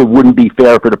because it wouldn't be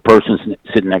fair for the person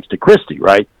sitting next to Christie,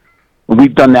 right? And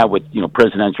we've done that with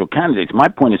presidential candidates. My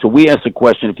point is, so we asked the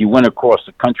question, if you went across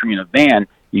the country in a van,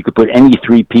 you could put any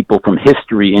 3 people from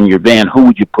history in your van, who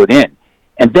would you put in?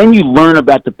 And then you learn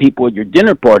about the people at your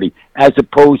dinner party as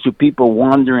opposed to people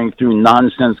wandering through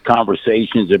nonsense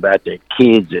conversations about their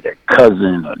kids or their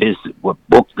cousin or what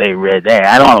book they read. Hey,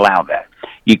 I don't allow that.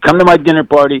 You come to my dinner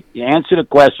party, you answer the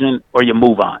question, or you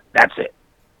move on. That's it.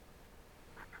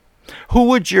 Who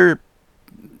would your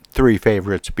 3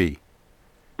 favorites be?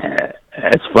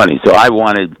 That's funny. So I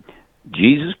wanted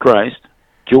Jesus Christ,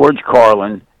 George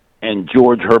Carlin, and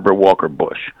George Herbert Walker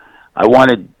Bush. I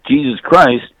wanted Jesus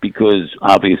Christ because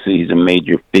obviously he's a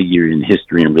major figure in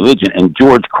history and religion, and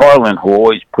George Carlin, who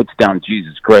always puts down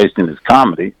Jesus Christ in his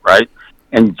comedy, right?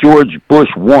 And George Bush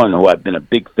one, who I've been a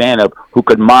big fan of, who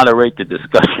could moderate the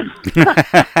discussion.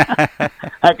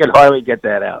 I could hardly get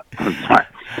that out. I'm sorry.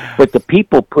 But the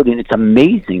people put in, it's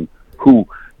amazing who,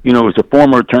 as a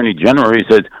former attorney general, he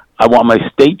says, I want my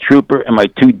state trooper and my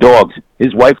 2 dogs.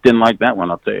 His wife didn't like that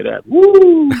one, I'll tell you that.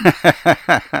 Woo!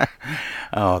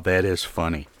 Oh, that is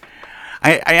funny.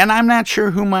 And I'm not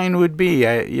sure who mine would be.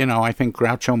 I think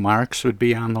Groucho Marx would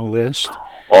be on the list.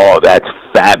 Oh, that's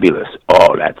fabulous.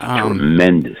 Oh, that's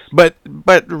tremendous. But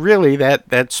really,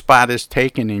 that spot is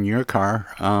taken in your car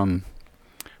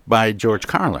by George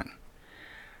Carlin.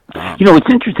 It's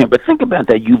interesting, but think about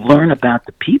that. You learn about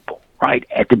the people, right,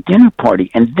 at the dinner party,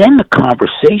 and then the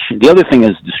conversation. The other thing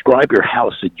is describe your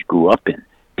house that you grew up in.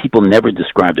 People never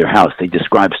describe their house. They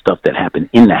describe stuff that happened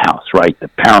in the house, right, the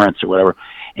parents or whatever.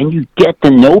 And you get to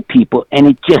know people, and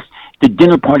the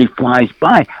dinner party flies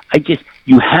by.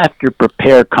 You have to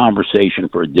prepare conversation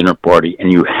for a dinner party,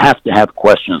 and you have to have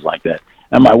questions like that.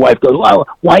 And my wife goes, well,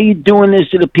 why are you doing this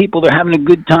to the people? They're having a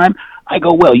good time. I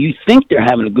go, well, you think they're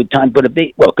having a good time, but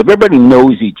if everybody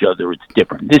knows each other, it's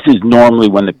different. This is normally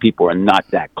when the people are not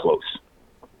that close.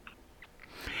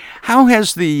 How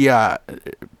has the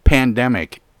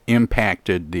pandemic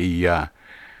impacted the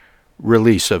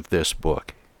release of this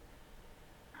book?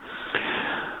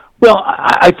 Well,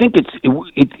 I think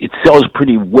it sells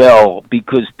pretty well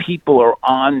because people are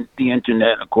on the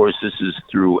internet. Of course, this is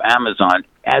through Amazon,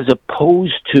 as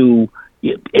opposed to.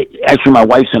 Actually, my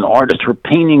wife's an artist. Her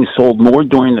paintings sold more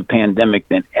during the pandemic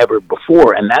than ever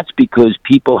before, and that's because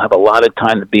people have a lot of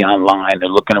time to be online. They're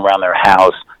looking around their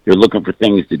house. They're looking for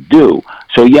things to do.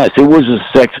 So, yes, it was a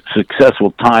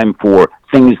successful time for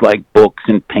things like books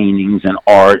and paintings and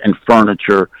art and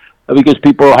furniture because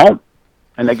people are home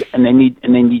and they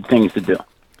need things to do.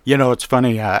 It's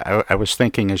funny. I was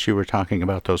thinking as you were talking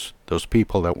about those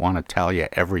people that want to tell you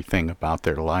everything about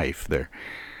their life, their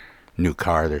new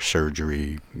car, their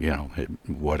surgery,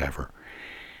 whatever.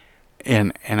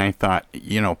 And I thought,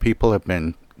 people have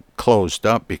been closed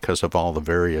up because of all the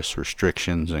various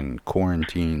restrictions and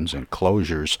quarantines and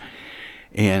closures.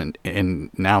 And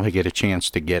now they get a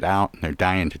chance to get out, and they're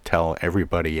dying to tell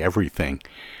everybody everything.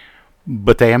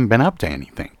 But they haven't been up to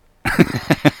anything.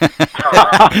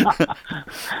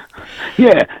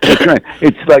 Yeah, that's right.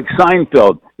 It's like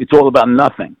Seinfeld. It's all about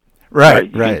nothing. Right.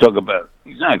 You can talk about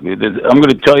exactly. I'm going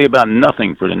to tell you about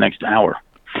nothing for the next hour.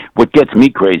 What gets me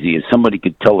crazy is somebody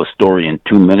could tell a story in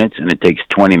 2 minutes, and it takes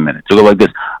 20 minutes. So go like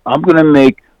this: I'm going to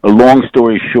make a long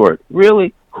story short.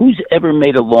 Really? Who's ever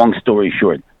made a long story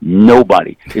short?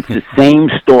 Nobody. It's the same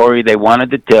story they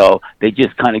wanted to tell. They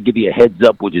just kind of give you a heads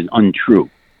up, which is untrue.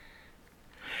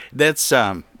 That's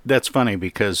funny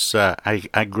because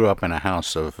I grew up in a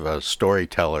house of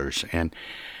storytellers, and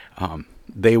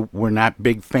they were not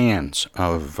big fans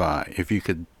of, if you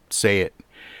could say it,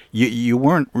 you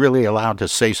weren't really allowed to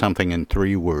say something in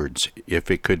 3 words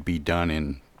if it could be done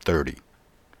in 30.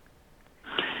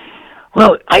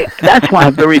 Well, that's why I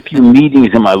have very few meetings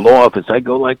in my law office. I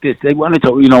go like this. They want to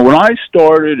tell, when I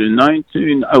started in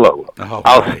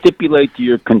I'll stipulate to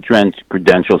your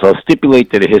credentials. I'll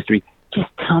stipulate to the history. Just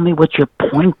tell me what your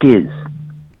point is.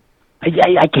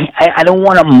 I can't. I don't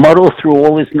want to muddle through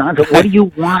all this nonsense. What do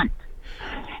you want?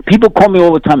 People call me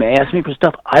all the time and ask me for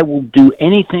stuff. I will do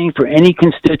anything for any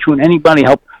constituent, anybody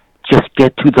help. Just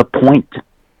get to the point.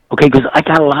 Okay, because I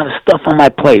got a lot of stuff on my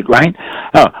plate, right?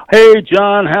 Hey,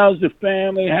 John, how's the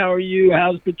family? How are you?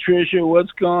 How's Patricia?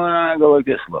 What's going on? I go like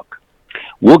this. Look,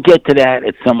 we'll get to that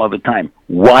at some other time.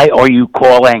 Why are you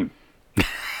calling?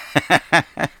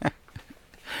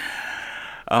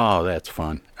 Oh, that's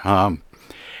fun.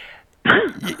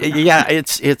 Yeah,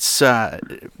 it's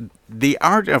the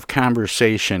art of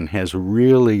conversation has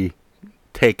really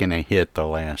taken a hit the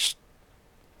last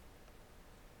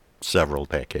several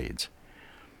decades.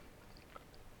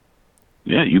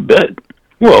 Yeah, you bet.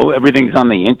 Well, everything's on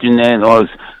the internet,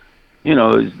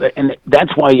 and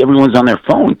that's why everyone's on their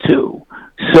phone too.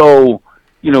 So,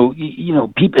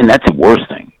 people, and that's the worst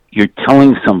thing. You're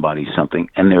telling somebody something,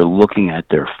 and they're looking at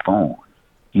their phone.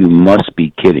 You must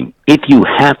be kidding. If you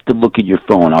have to look at your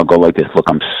phone, I'll go like this. Look,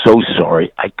 I'm so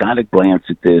sorry. I got to glance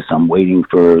at this. I'm waiting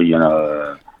for,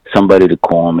 somebody to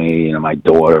call me, my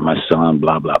daughter, my son,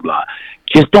 blah, blah, blah.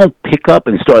 Just don't pick up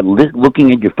and start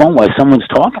looking at your phone while someone's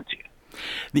talking to you.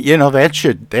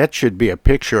 That should be a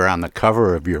picture on the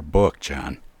cover of your book,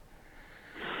 John.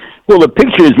 Well, the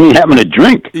picture is me having a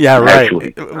drink. Yeah, right.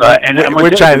 Actually.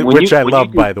 Which I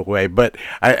love, by the way. But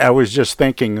I was just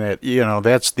thinking that,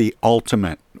 that's the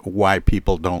ultimate why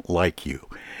people don't like you,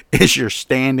 is you're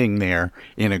standing there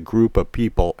in a group of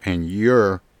people and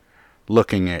you're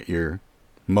looking at your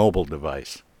mobile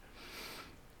device.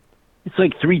 It's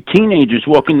like 3 teenagers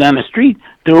walking down the street.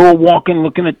 They're all walking,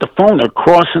 looking at the phone. They're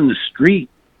crossing the street,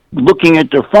 looking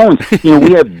at their phones.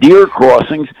 We have deer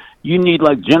crossings. You need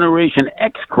like Generation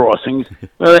X crossings,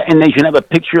 and they should have a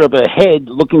picture of a head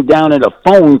looking down at a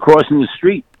phone crossing the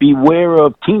street. Beware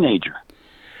of teenager.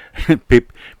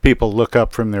 People look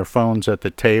up from their phones at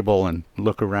the table and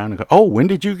look around and go, "Oh, when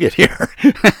did you get here?"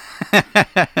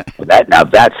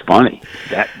 That's funny.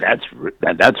 That's real.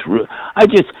 I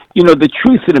just, the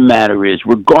truth of the matter is,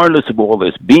 regardless of all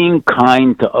this, being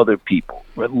kind to other people,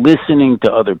 listening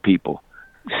to other people,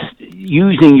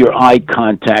 using your eye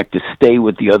contact to stay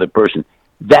with the other person,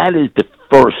 that is the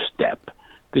first step.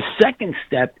 The second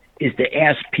step is to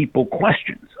ask people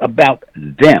questions about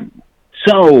them.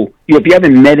 So, if you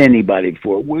haven't met anybody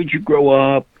before, where'd you grow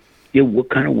up? What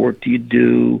kind of work do you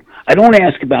do? I don't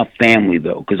ask about family,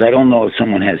 though, because I don't know if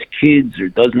someone has kids or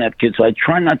doesn't have kids. So I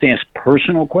try not to ask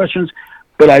personal questions,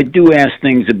 but I do ask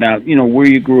things about, where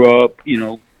you grew up,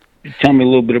 tell me a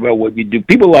little bit about what you do.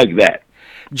 People like that.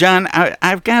 John,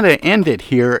 I've got to end it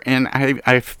here, and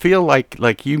I feel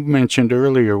like you mentioned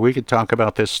earlier, we could talk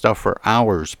about this stuff for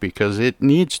hours because it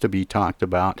needs to be talked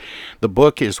about. The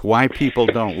book is Why People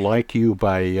Don't Like You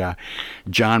by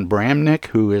Jon Bramnick,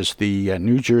 who is the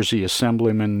New Jersey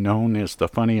assemblyman known as the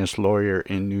funniest lawyer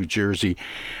in New Jersey.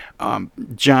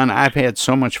 John, I've had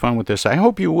so much fun with this. I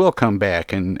hope you will come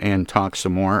back and talk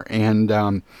some more.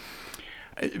 And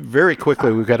very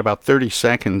quickly, we've got about 30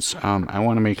 seconds. I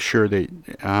want to make sure that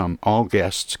all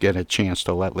guests get a chance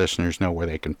to let listeners know where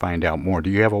they can find out more.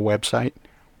 Do you have a website?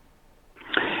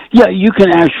 Yeah, you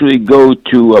can actually go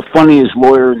to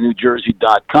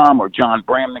funniestlawyernewjersey.com or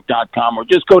johnbramnick.com, or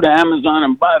just go to Amazon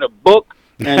and buy the book,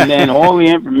 and then all the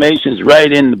information is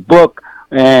right in the book.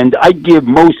 And I give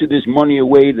most of this money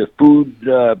away to food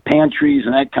pantries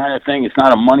and that kind of thing. It's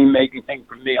not a money-making thing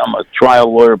for me. I'm a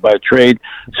trial lawyer by trade.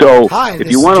 So if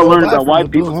you want to learn about why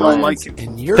people don't like you.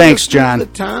 Thanks, John.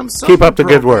 Keep up the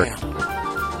good work.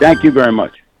 Thank you very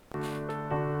much.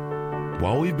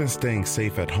 While we've been staying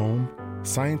safe at home,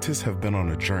 scientists have been on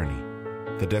a journey.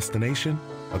 The destination?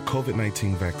 A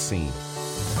COVID-19 vaccine.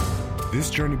 This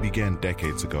journey began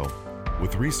decades ago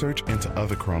with research into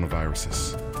other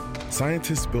coronaviruses.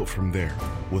 Scientists built from there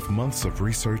with months of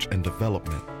research and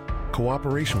development,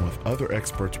 cooperation with other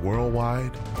experts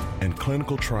worldwide, and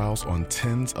clinical trials on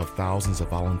tens of thousands of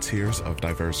volunteers of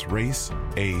diverse race,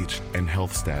 age, and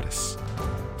health status.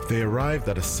 They arrived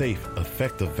at a safe,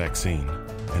 effective vaccine,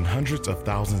 and hundreds of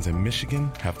thousands in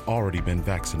Michigan have already been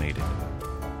vaccinated.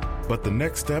 But the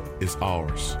next step is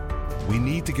ours. We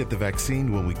need to get the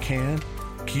vaccine when we can,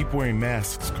 keep wearing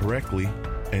masks correctly,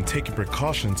 and taking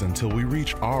precautions until we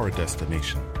reach our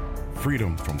destination,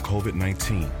 freedom from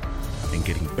COVID-19. and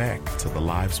getting back to the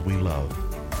lives we love.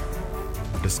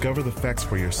 Discover the facts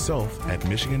for yourself at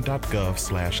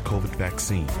michigan.gov/COVID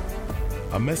vaccine.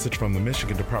 A message from the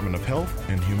Michigan Department of Health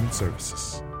and Human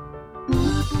Services.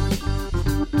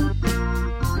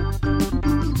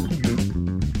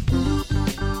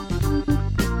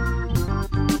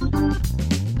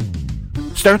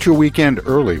 Start your weekend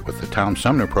early with the Tom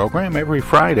Sumner program every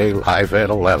Friday live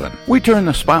at 11. We turn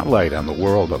the spotlight on the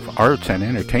world of arts and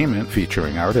entertainment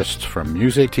featuring artists from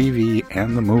music, TV,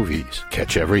 and the movies.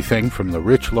 Catch everything from the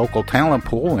rich local talent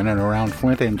pool in and around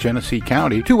Flint and Genesee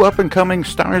County to up-and-coming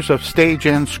stars of stage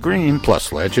and screen,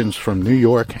 plus legends from New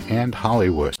York and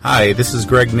Hollywood. Hi, this is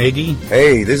Greg Nagy.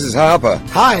 Hey, this is Harper.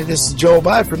 Hi, this is Joe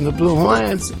By from the Blue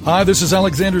Hawaiians. Hi, this is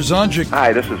Alexander Zonjic.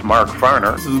 Hi, this is Mark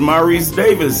Farner. This is Maurice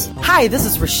Davis. Hi, this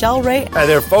is Rochelle Ray. Hi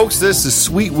there, folks. This is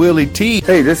Sweet Willie T.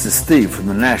 Hey, this is Steve from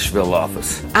the Nashville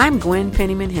office. I'm Gwen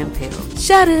Pennyman Hemphill.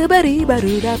 Start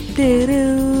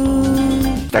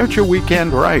your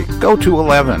weekend right. Go to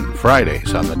 11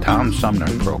 Fridays on the Tom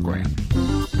Sumner program.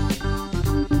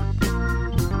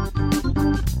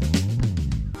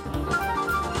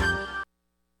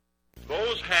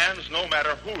 Those hands, no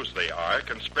matter whose they are,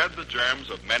 can spread the germs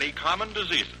of many common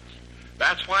diseases.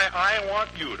 That's why I want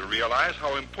you to realize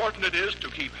how important it is to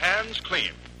keep hands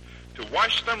clean, to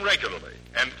wash them regularly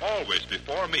and always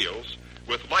before meals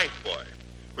with Lifebuoy,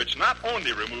 which not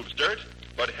only removes dirt,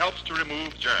 but helps to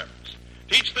remove germs.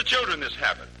 Teach the children this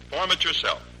habit. Form it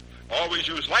yourself. Always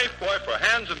use Lifebuoy for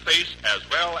hands and face as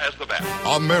well as the bath.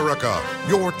 America,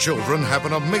 your children have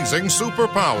an amazing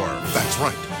superpower. That's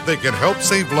right. They can help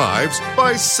save lives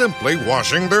by simply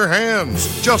washing their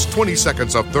hands. Just 20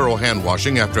 seconds of thorough hand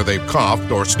washing after they've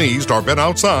coughed or sneezed or been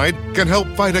outside can help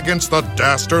fight against the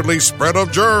dastardly spread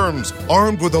of germs.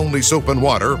 Armed with only soap and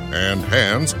water and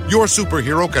hands, your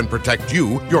superhero can protect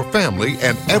you, your family,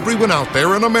 and everyone out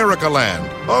there in America land.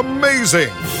 Amazing!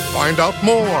 Find out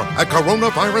more at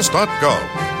coronavirus.gov.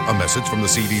 A message from the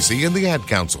CDC and the Ad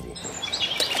Council.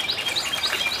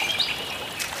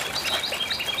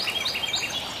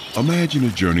 Imagine a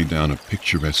journey down a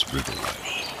picturesque riverway.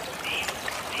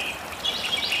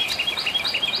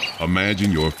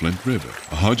 Imagine your Flint River,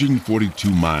 142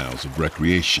 miles of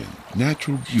recreation,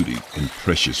 natural beauty, and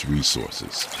precious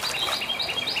resources.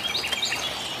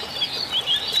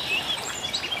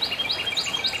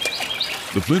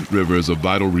 The Flint River is a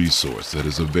vital resource that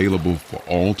is available for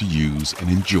all to use and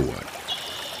enjoy.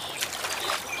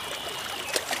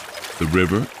 The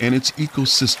river and its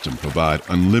ecosystem provide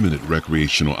unlimited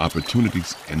recreational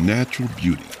opportunities and natural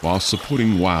beauty while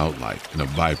supporting wildlife in a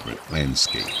vibrant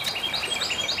landscape.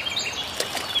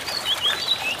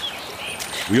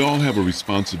 We all have a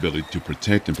responsibility to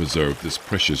protect and preserve this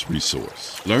precious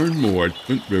resource. Learn more at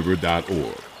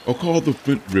flintriver.org or call the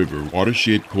Flint River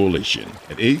Watershed Coalition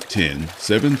at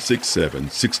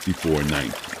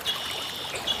 810-767-6490.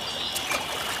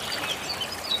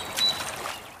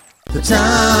 The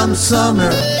Tom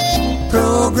Sumner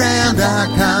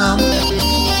Program.com.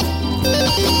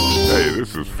 Hey,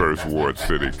 this is First Ward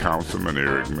City Councilman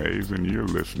Eric Mays, and you're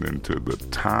listening to the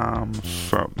Tom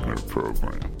Sumner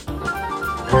Program.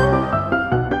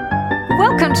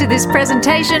 Welcome to this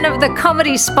presentation of the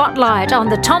Comedy Spotlight on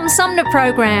the Tom Sumner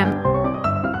Program.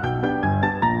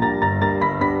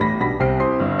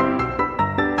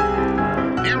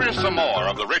 Here is some more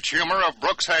of the rich humor of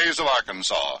Brooks Hayes of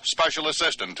Arkansas, Special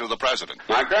Assistant to the President.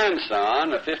 My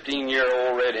grandson, a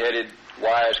 15-year-old red-headed,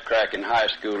 wisecracking high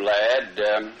school lad,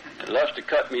 loves to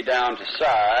cut me down to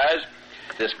size.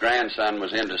 This grandson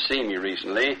was in to see me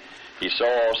recently. He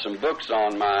saw some books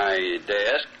on my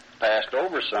desk, passed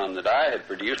over some that I had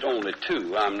produced, only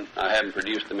two. I haven't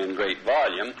produced them in great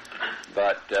volume,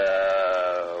 but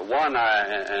one,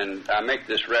 and I make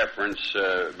this reference,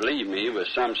 believe me, with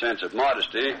some sense of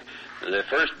modesty. The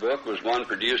first book was one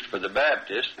produced for the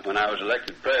Baptists. When I was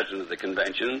elected president of the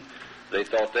convention, they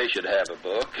thought they should have a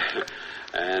book.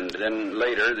 And then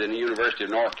later, the University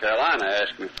of North Carolina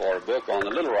asked me for a book on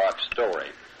the Little Rock story.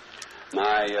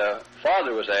 My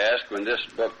father was asked when this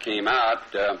book came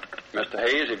out, Mr.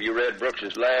 Hayes, have you read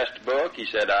Brooks's last book? He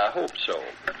said, I hope so.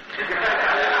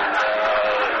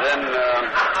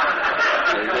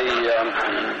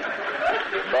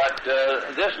 But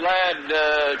this lad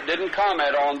didn't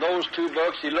comment on those two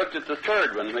books. He looked at the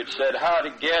third one, which said How to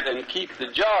Get and Keep the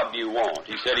Job You Want.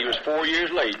 He said he was 4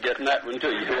 years late getting that one to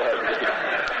you.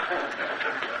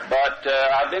 But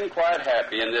I've been quite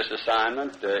happy in this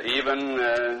assignment. Even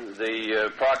the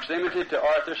proximity to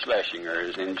Arthur Schlesinger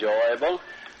is enjoyable.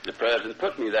 The President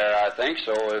put me there, I think,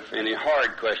 so if any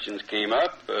hard questions came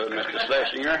up, Mr.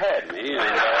 Schlesinger had me.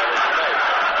 And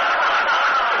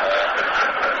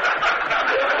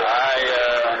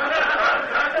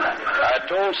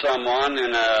told someone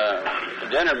in a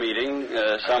dinner meeting,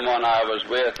 someone I was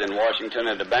with in Washington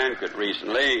at a banquet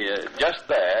recently, just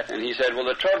that, and he said, well,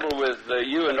 the trouble with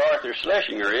you and Arthur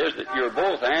Schlesinger is that you're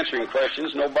both answering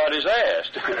questions nobody's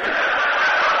asked.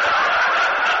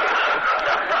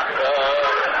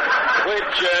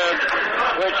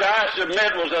 Which I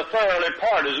submit was a thoroughly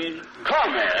partisan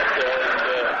comment.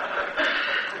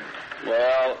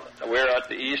 Well, we're at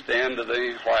the east end of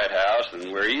the White House,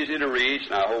 and we're easy to reach,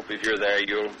 and I hope if you're there,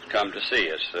 you'll come to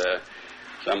see us.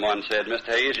 Someone said,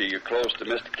 Mr. Hayes, are you close to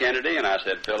Mr. Kennedy? And I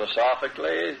said,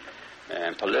 philosophically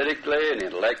and politically and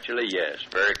intellectually, yes,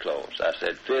 very close. I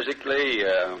said, physically,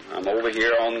 I'm over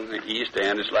here on the east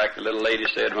end. It's like the little lady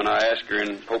said when I asked her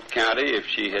in Polk County if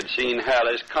she had seen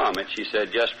Halley's Comet. She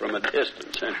said, just from a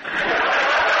distance.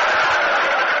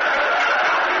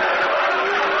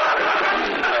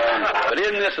 But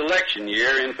in this election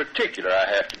year in particular, I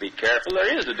have to be careful.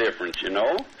 There is a difference, you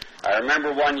know. I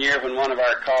remember one year when one of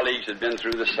our colleagues had been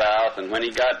through the South, and when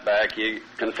he got back, he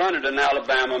confronted an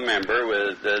Alabama member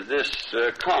with this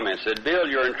comment. Said, Bill,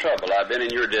 you're in trouble. I've been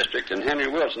in your district, and Henry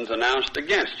Wilson's announced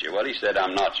against you. Well, he said,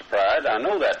 I'm not surprised. I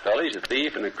know that fellow. He's a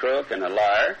thief and a crook and a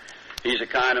liar. He's the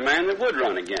kind of man that would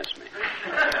run against me.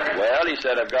 Well, he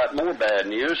said, I've got more bad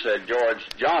news. Said, George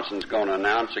Johnson's going to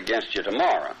announce against you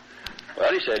tomorrow.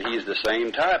 Well, he said, he's the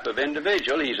same type of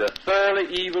individual. He's a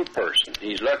thoroughly evil person.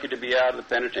 He's lucky to be out of the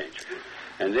penitentiary.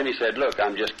 And then he said, look,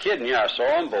 I'm just kidding you. I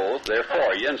saw them both. They're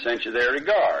for you and sent you their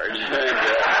regards. And,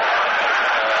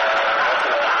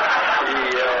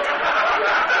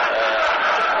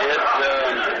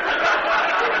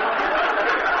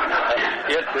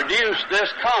 it produced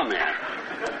this comment.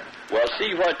 Well,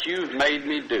 see what you've made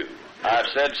me do. I've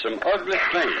said some ugly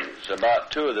things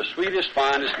about two of the sweetest,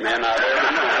 finest men I've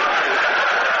ever known.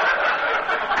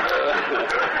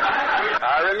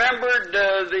 I remembered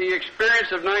the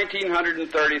experience of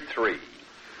 1933.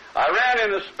 I ran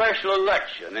in a special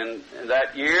election in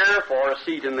that year for a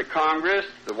seat in the Congress,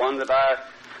 the one that I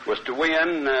was to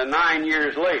win 9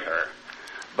 years later.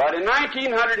 But in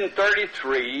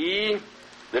 1933,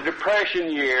 the Depression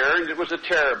year, and it was a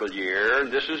terrible year,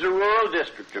 and this is a rural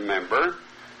district, remember.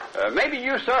 Maybe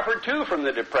you suffered, too, from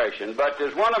the Depression, but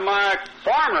as one of my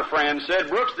farmer friends said,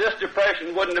 Brooks, this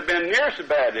Depression wouldn't have been near so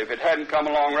bad if it hadn't come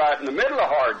along right in the middle of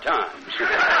hard times.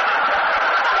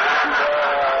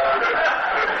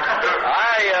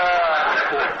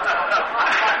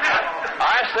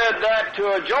 I said that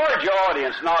to a Georgia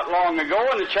audience not long ago,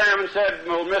 and the chairman said,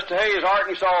 well, Mr. Hayes,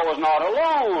 Arkansas was not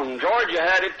alone. Georgia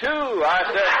had it, too.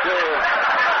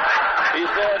 He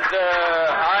said,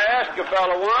 I asked a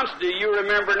fellow once, do you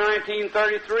remember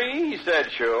 1933? He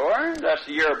said, sure. That's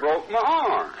the year I broke my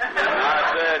arm. And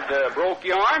I said, broke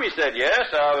your arm? He said,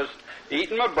 yes. I was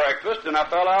eating my breakfast, and I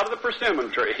fell out of the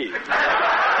persimmon tree.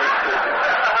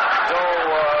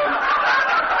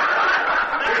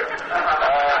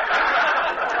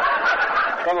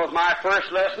 Some of my first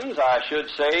lessons, I should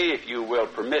say, if you will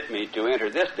permit me to enter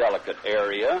this delicate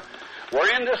area, were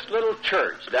in this little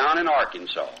church down in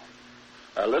Arkansas.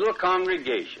 A little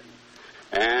congregation.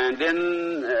 And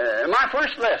then my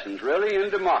first lessons, really, in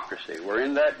democracy were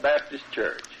in that Baptist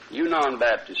church. You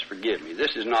non-Baptists, forgive me.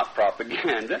 This is not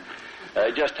propaganda.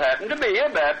 It just happened to be a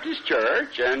Baptist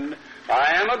church, and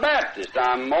I am a Baptist.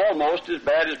 I'm almost as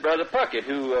bad as Brother Puckett,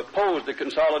 who opposed the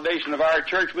consolidation of our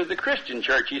church with the Christian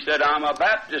church. He said, I'm a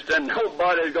Baptist, and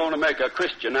nobody's going to make a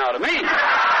Christian out of me.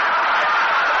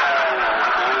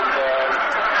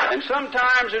 And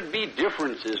sometimes there'd be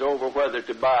differences over whether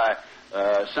to buy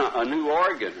a new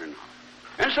organ or not.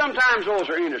 And sometimes those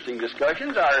are interesting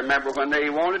discussions. I remember when they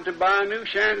wanted to buy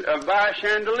a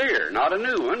chandelier, not a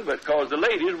new one, but because the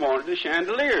ladies wanted a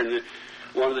chandelier. And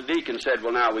one of the deacons said,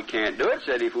 well, now we can't do it.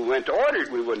 Said if we went to order it,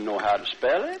 we wouldn't know how to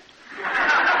spell it.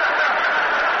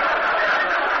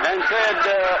 And said...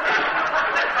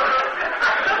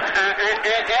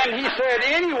 And he said,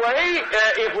 anyway,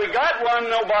 if we got one,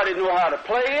 nobody knew how to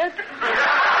play it.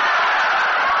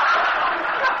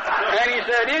 And he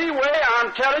said, anyway,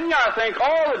 I'm telling you, I think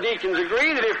all the deacons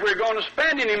agree that if we're going to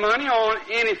spend any money on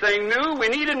anything new, we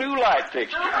need a new light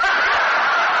fixture.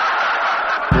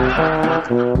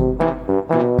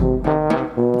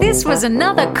 This was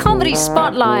another Comedy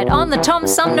Spotlight on the Tom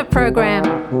Sumner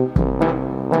Program.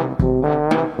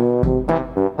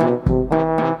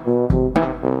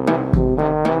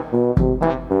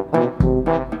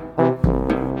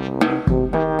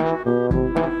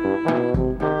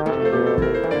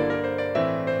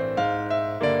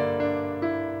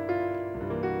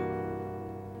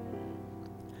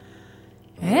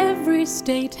 Every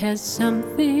state has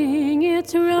something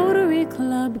its Rotary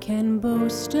Club club can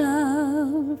boast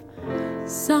of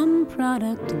some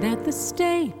product that the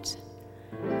state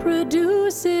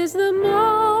produces the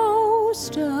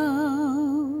most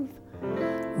of.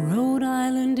 Rhode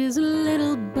Island is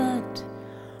little but,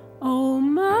 oh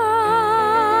my,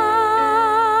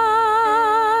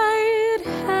 it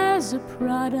has a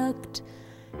product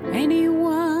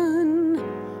anyone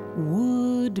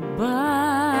would buy.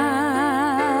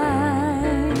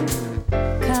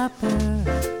 Copper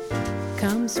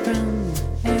comes from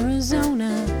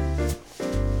Arizona,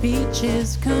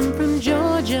 peaches come from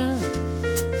Georgia,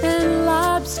 and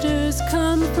lobsters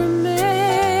come from Maine.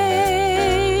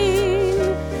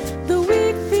 The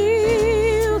wheat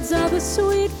fields are the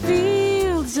sweet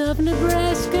fields of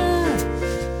Nebraska,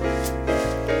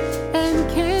 and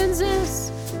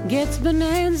Kansas gets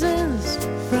bonanzas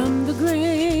from the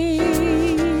grain.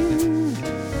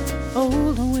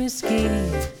 Old whiskey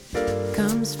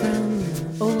comes from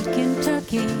old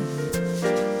Kentucky.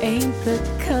 Ain't the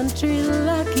country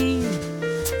lucky?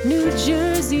 New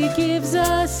Jersey gives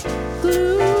us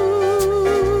glue.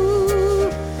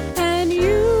 And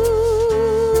you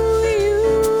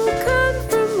come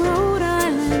from Rhode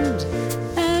Island,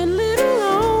 and little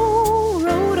old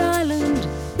Rhode Island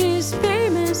is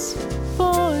famous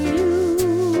for you.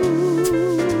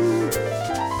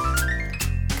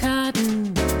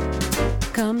 Cotton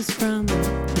comes from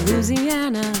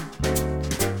Louisiana,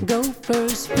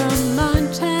 gophers from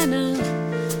Montana,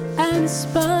 and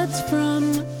spuds from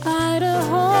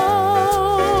Idaho.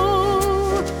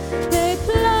 They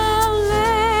plow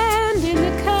land in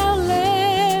the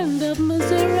cowland of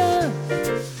Missouri,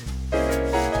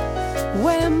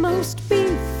 where most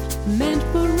beef meant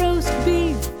for roast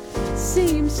beef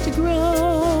seems to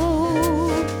grow.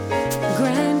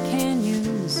 Grand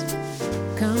Canyons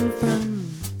come from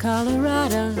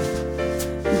Colorado,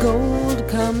 gold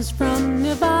comes from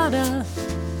Nevada,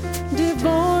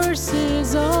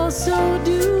 divorces also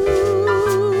do.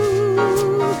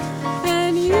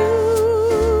 And you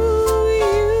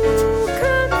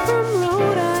come from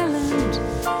Rhode Island,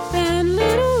 and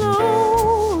little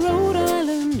old Rhode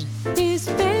Island is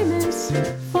famous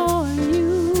for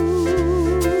you.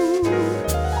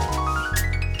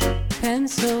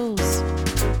 Pencils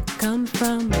come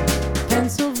from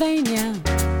Pennsylvania,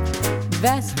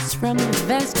 vests from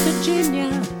West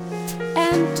Virginia,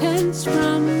 and tents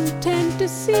from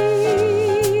Tennessee.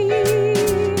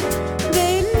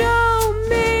 They know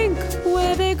mink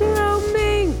where they grow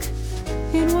mink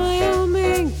in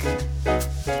Wyoming,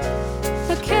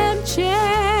 a camp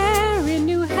chair in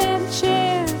New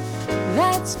Hampshire,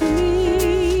 that's for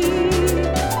me.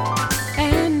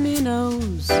 And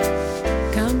minnows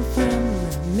come from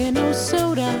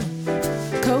Minnesota,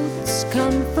 coats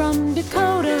come from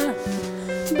Dakota,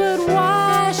 but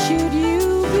why should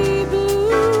you be blue?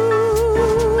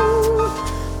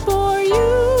 For you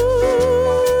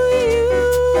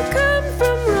come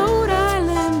from Rhode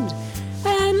Island,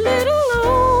 and little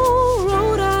old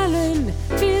Rhode Island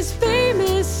is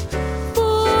famous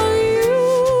for you.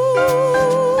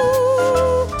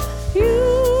 You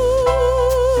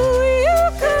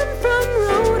come from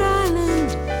Rhode Island,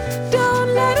 don't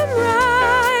let 'em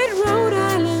ride Rhode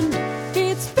Island,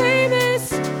 it's famous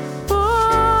for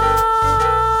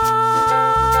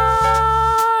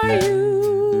you.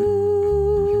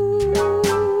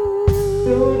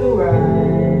 Do the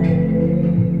right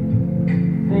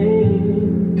thing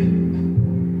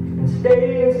and stay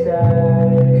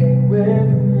inside with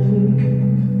me.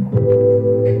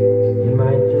 You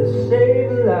might just save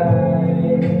a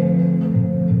life,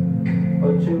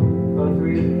 or two, or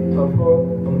three, or four,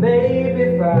 or maybe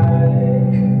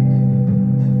five.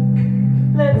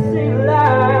 Let's save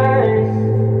lives.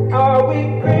 Are we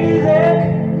crazy,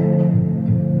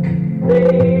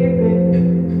 baby?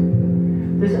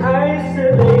 This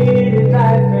isolated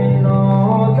life ain't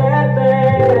all that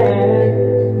bad.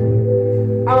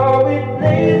 Are we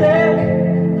lazy?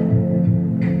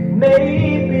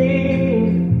 Maybe,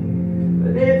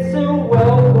 but it's a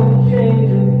welcome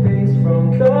change of pace from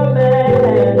the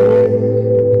madness.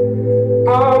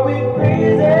 Are we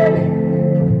crazy?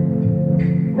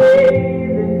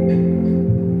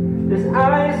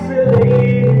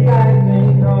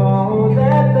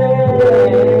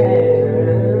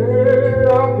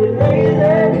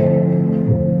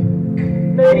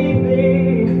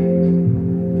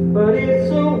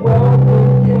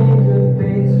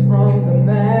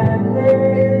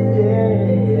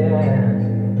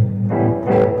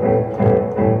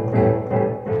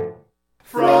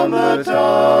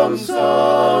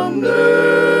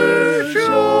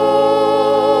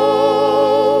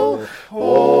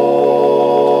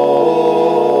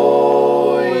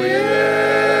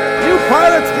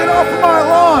 credits, get off of my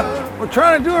lawn. We're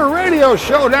trying to do a radio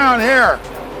show down here.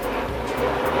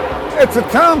 It's a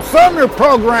Tom Sumner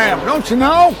program, don't you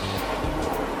know?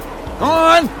 Go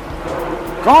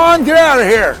on, get out of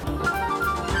here.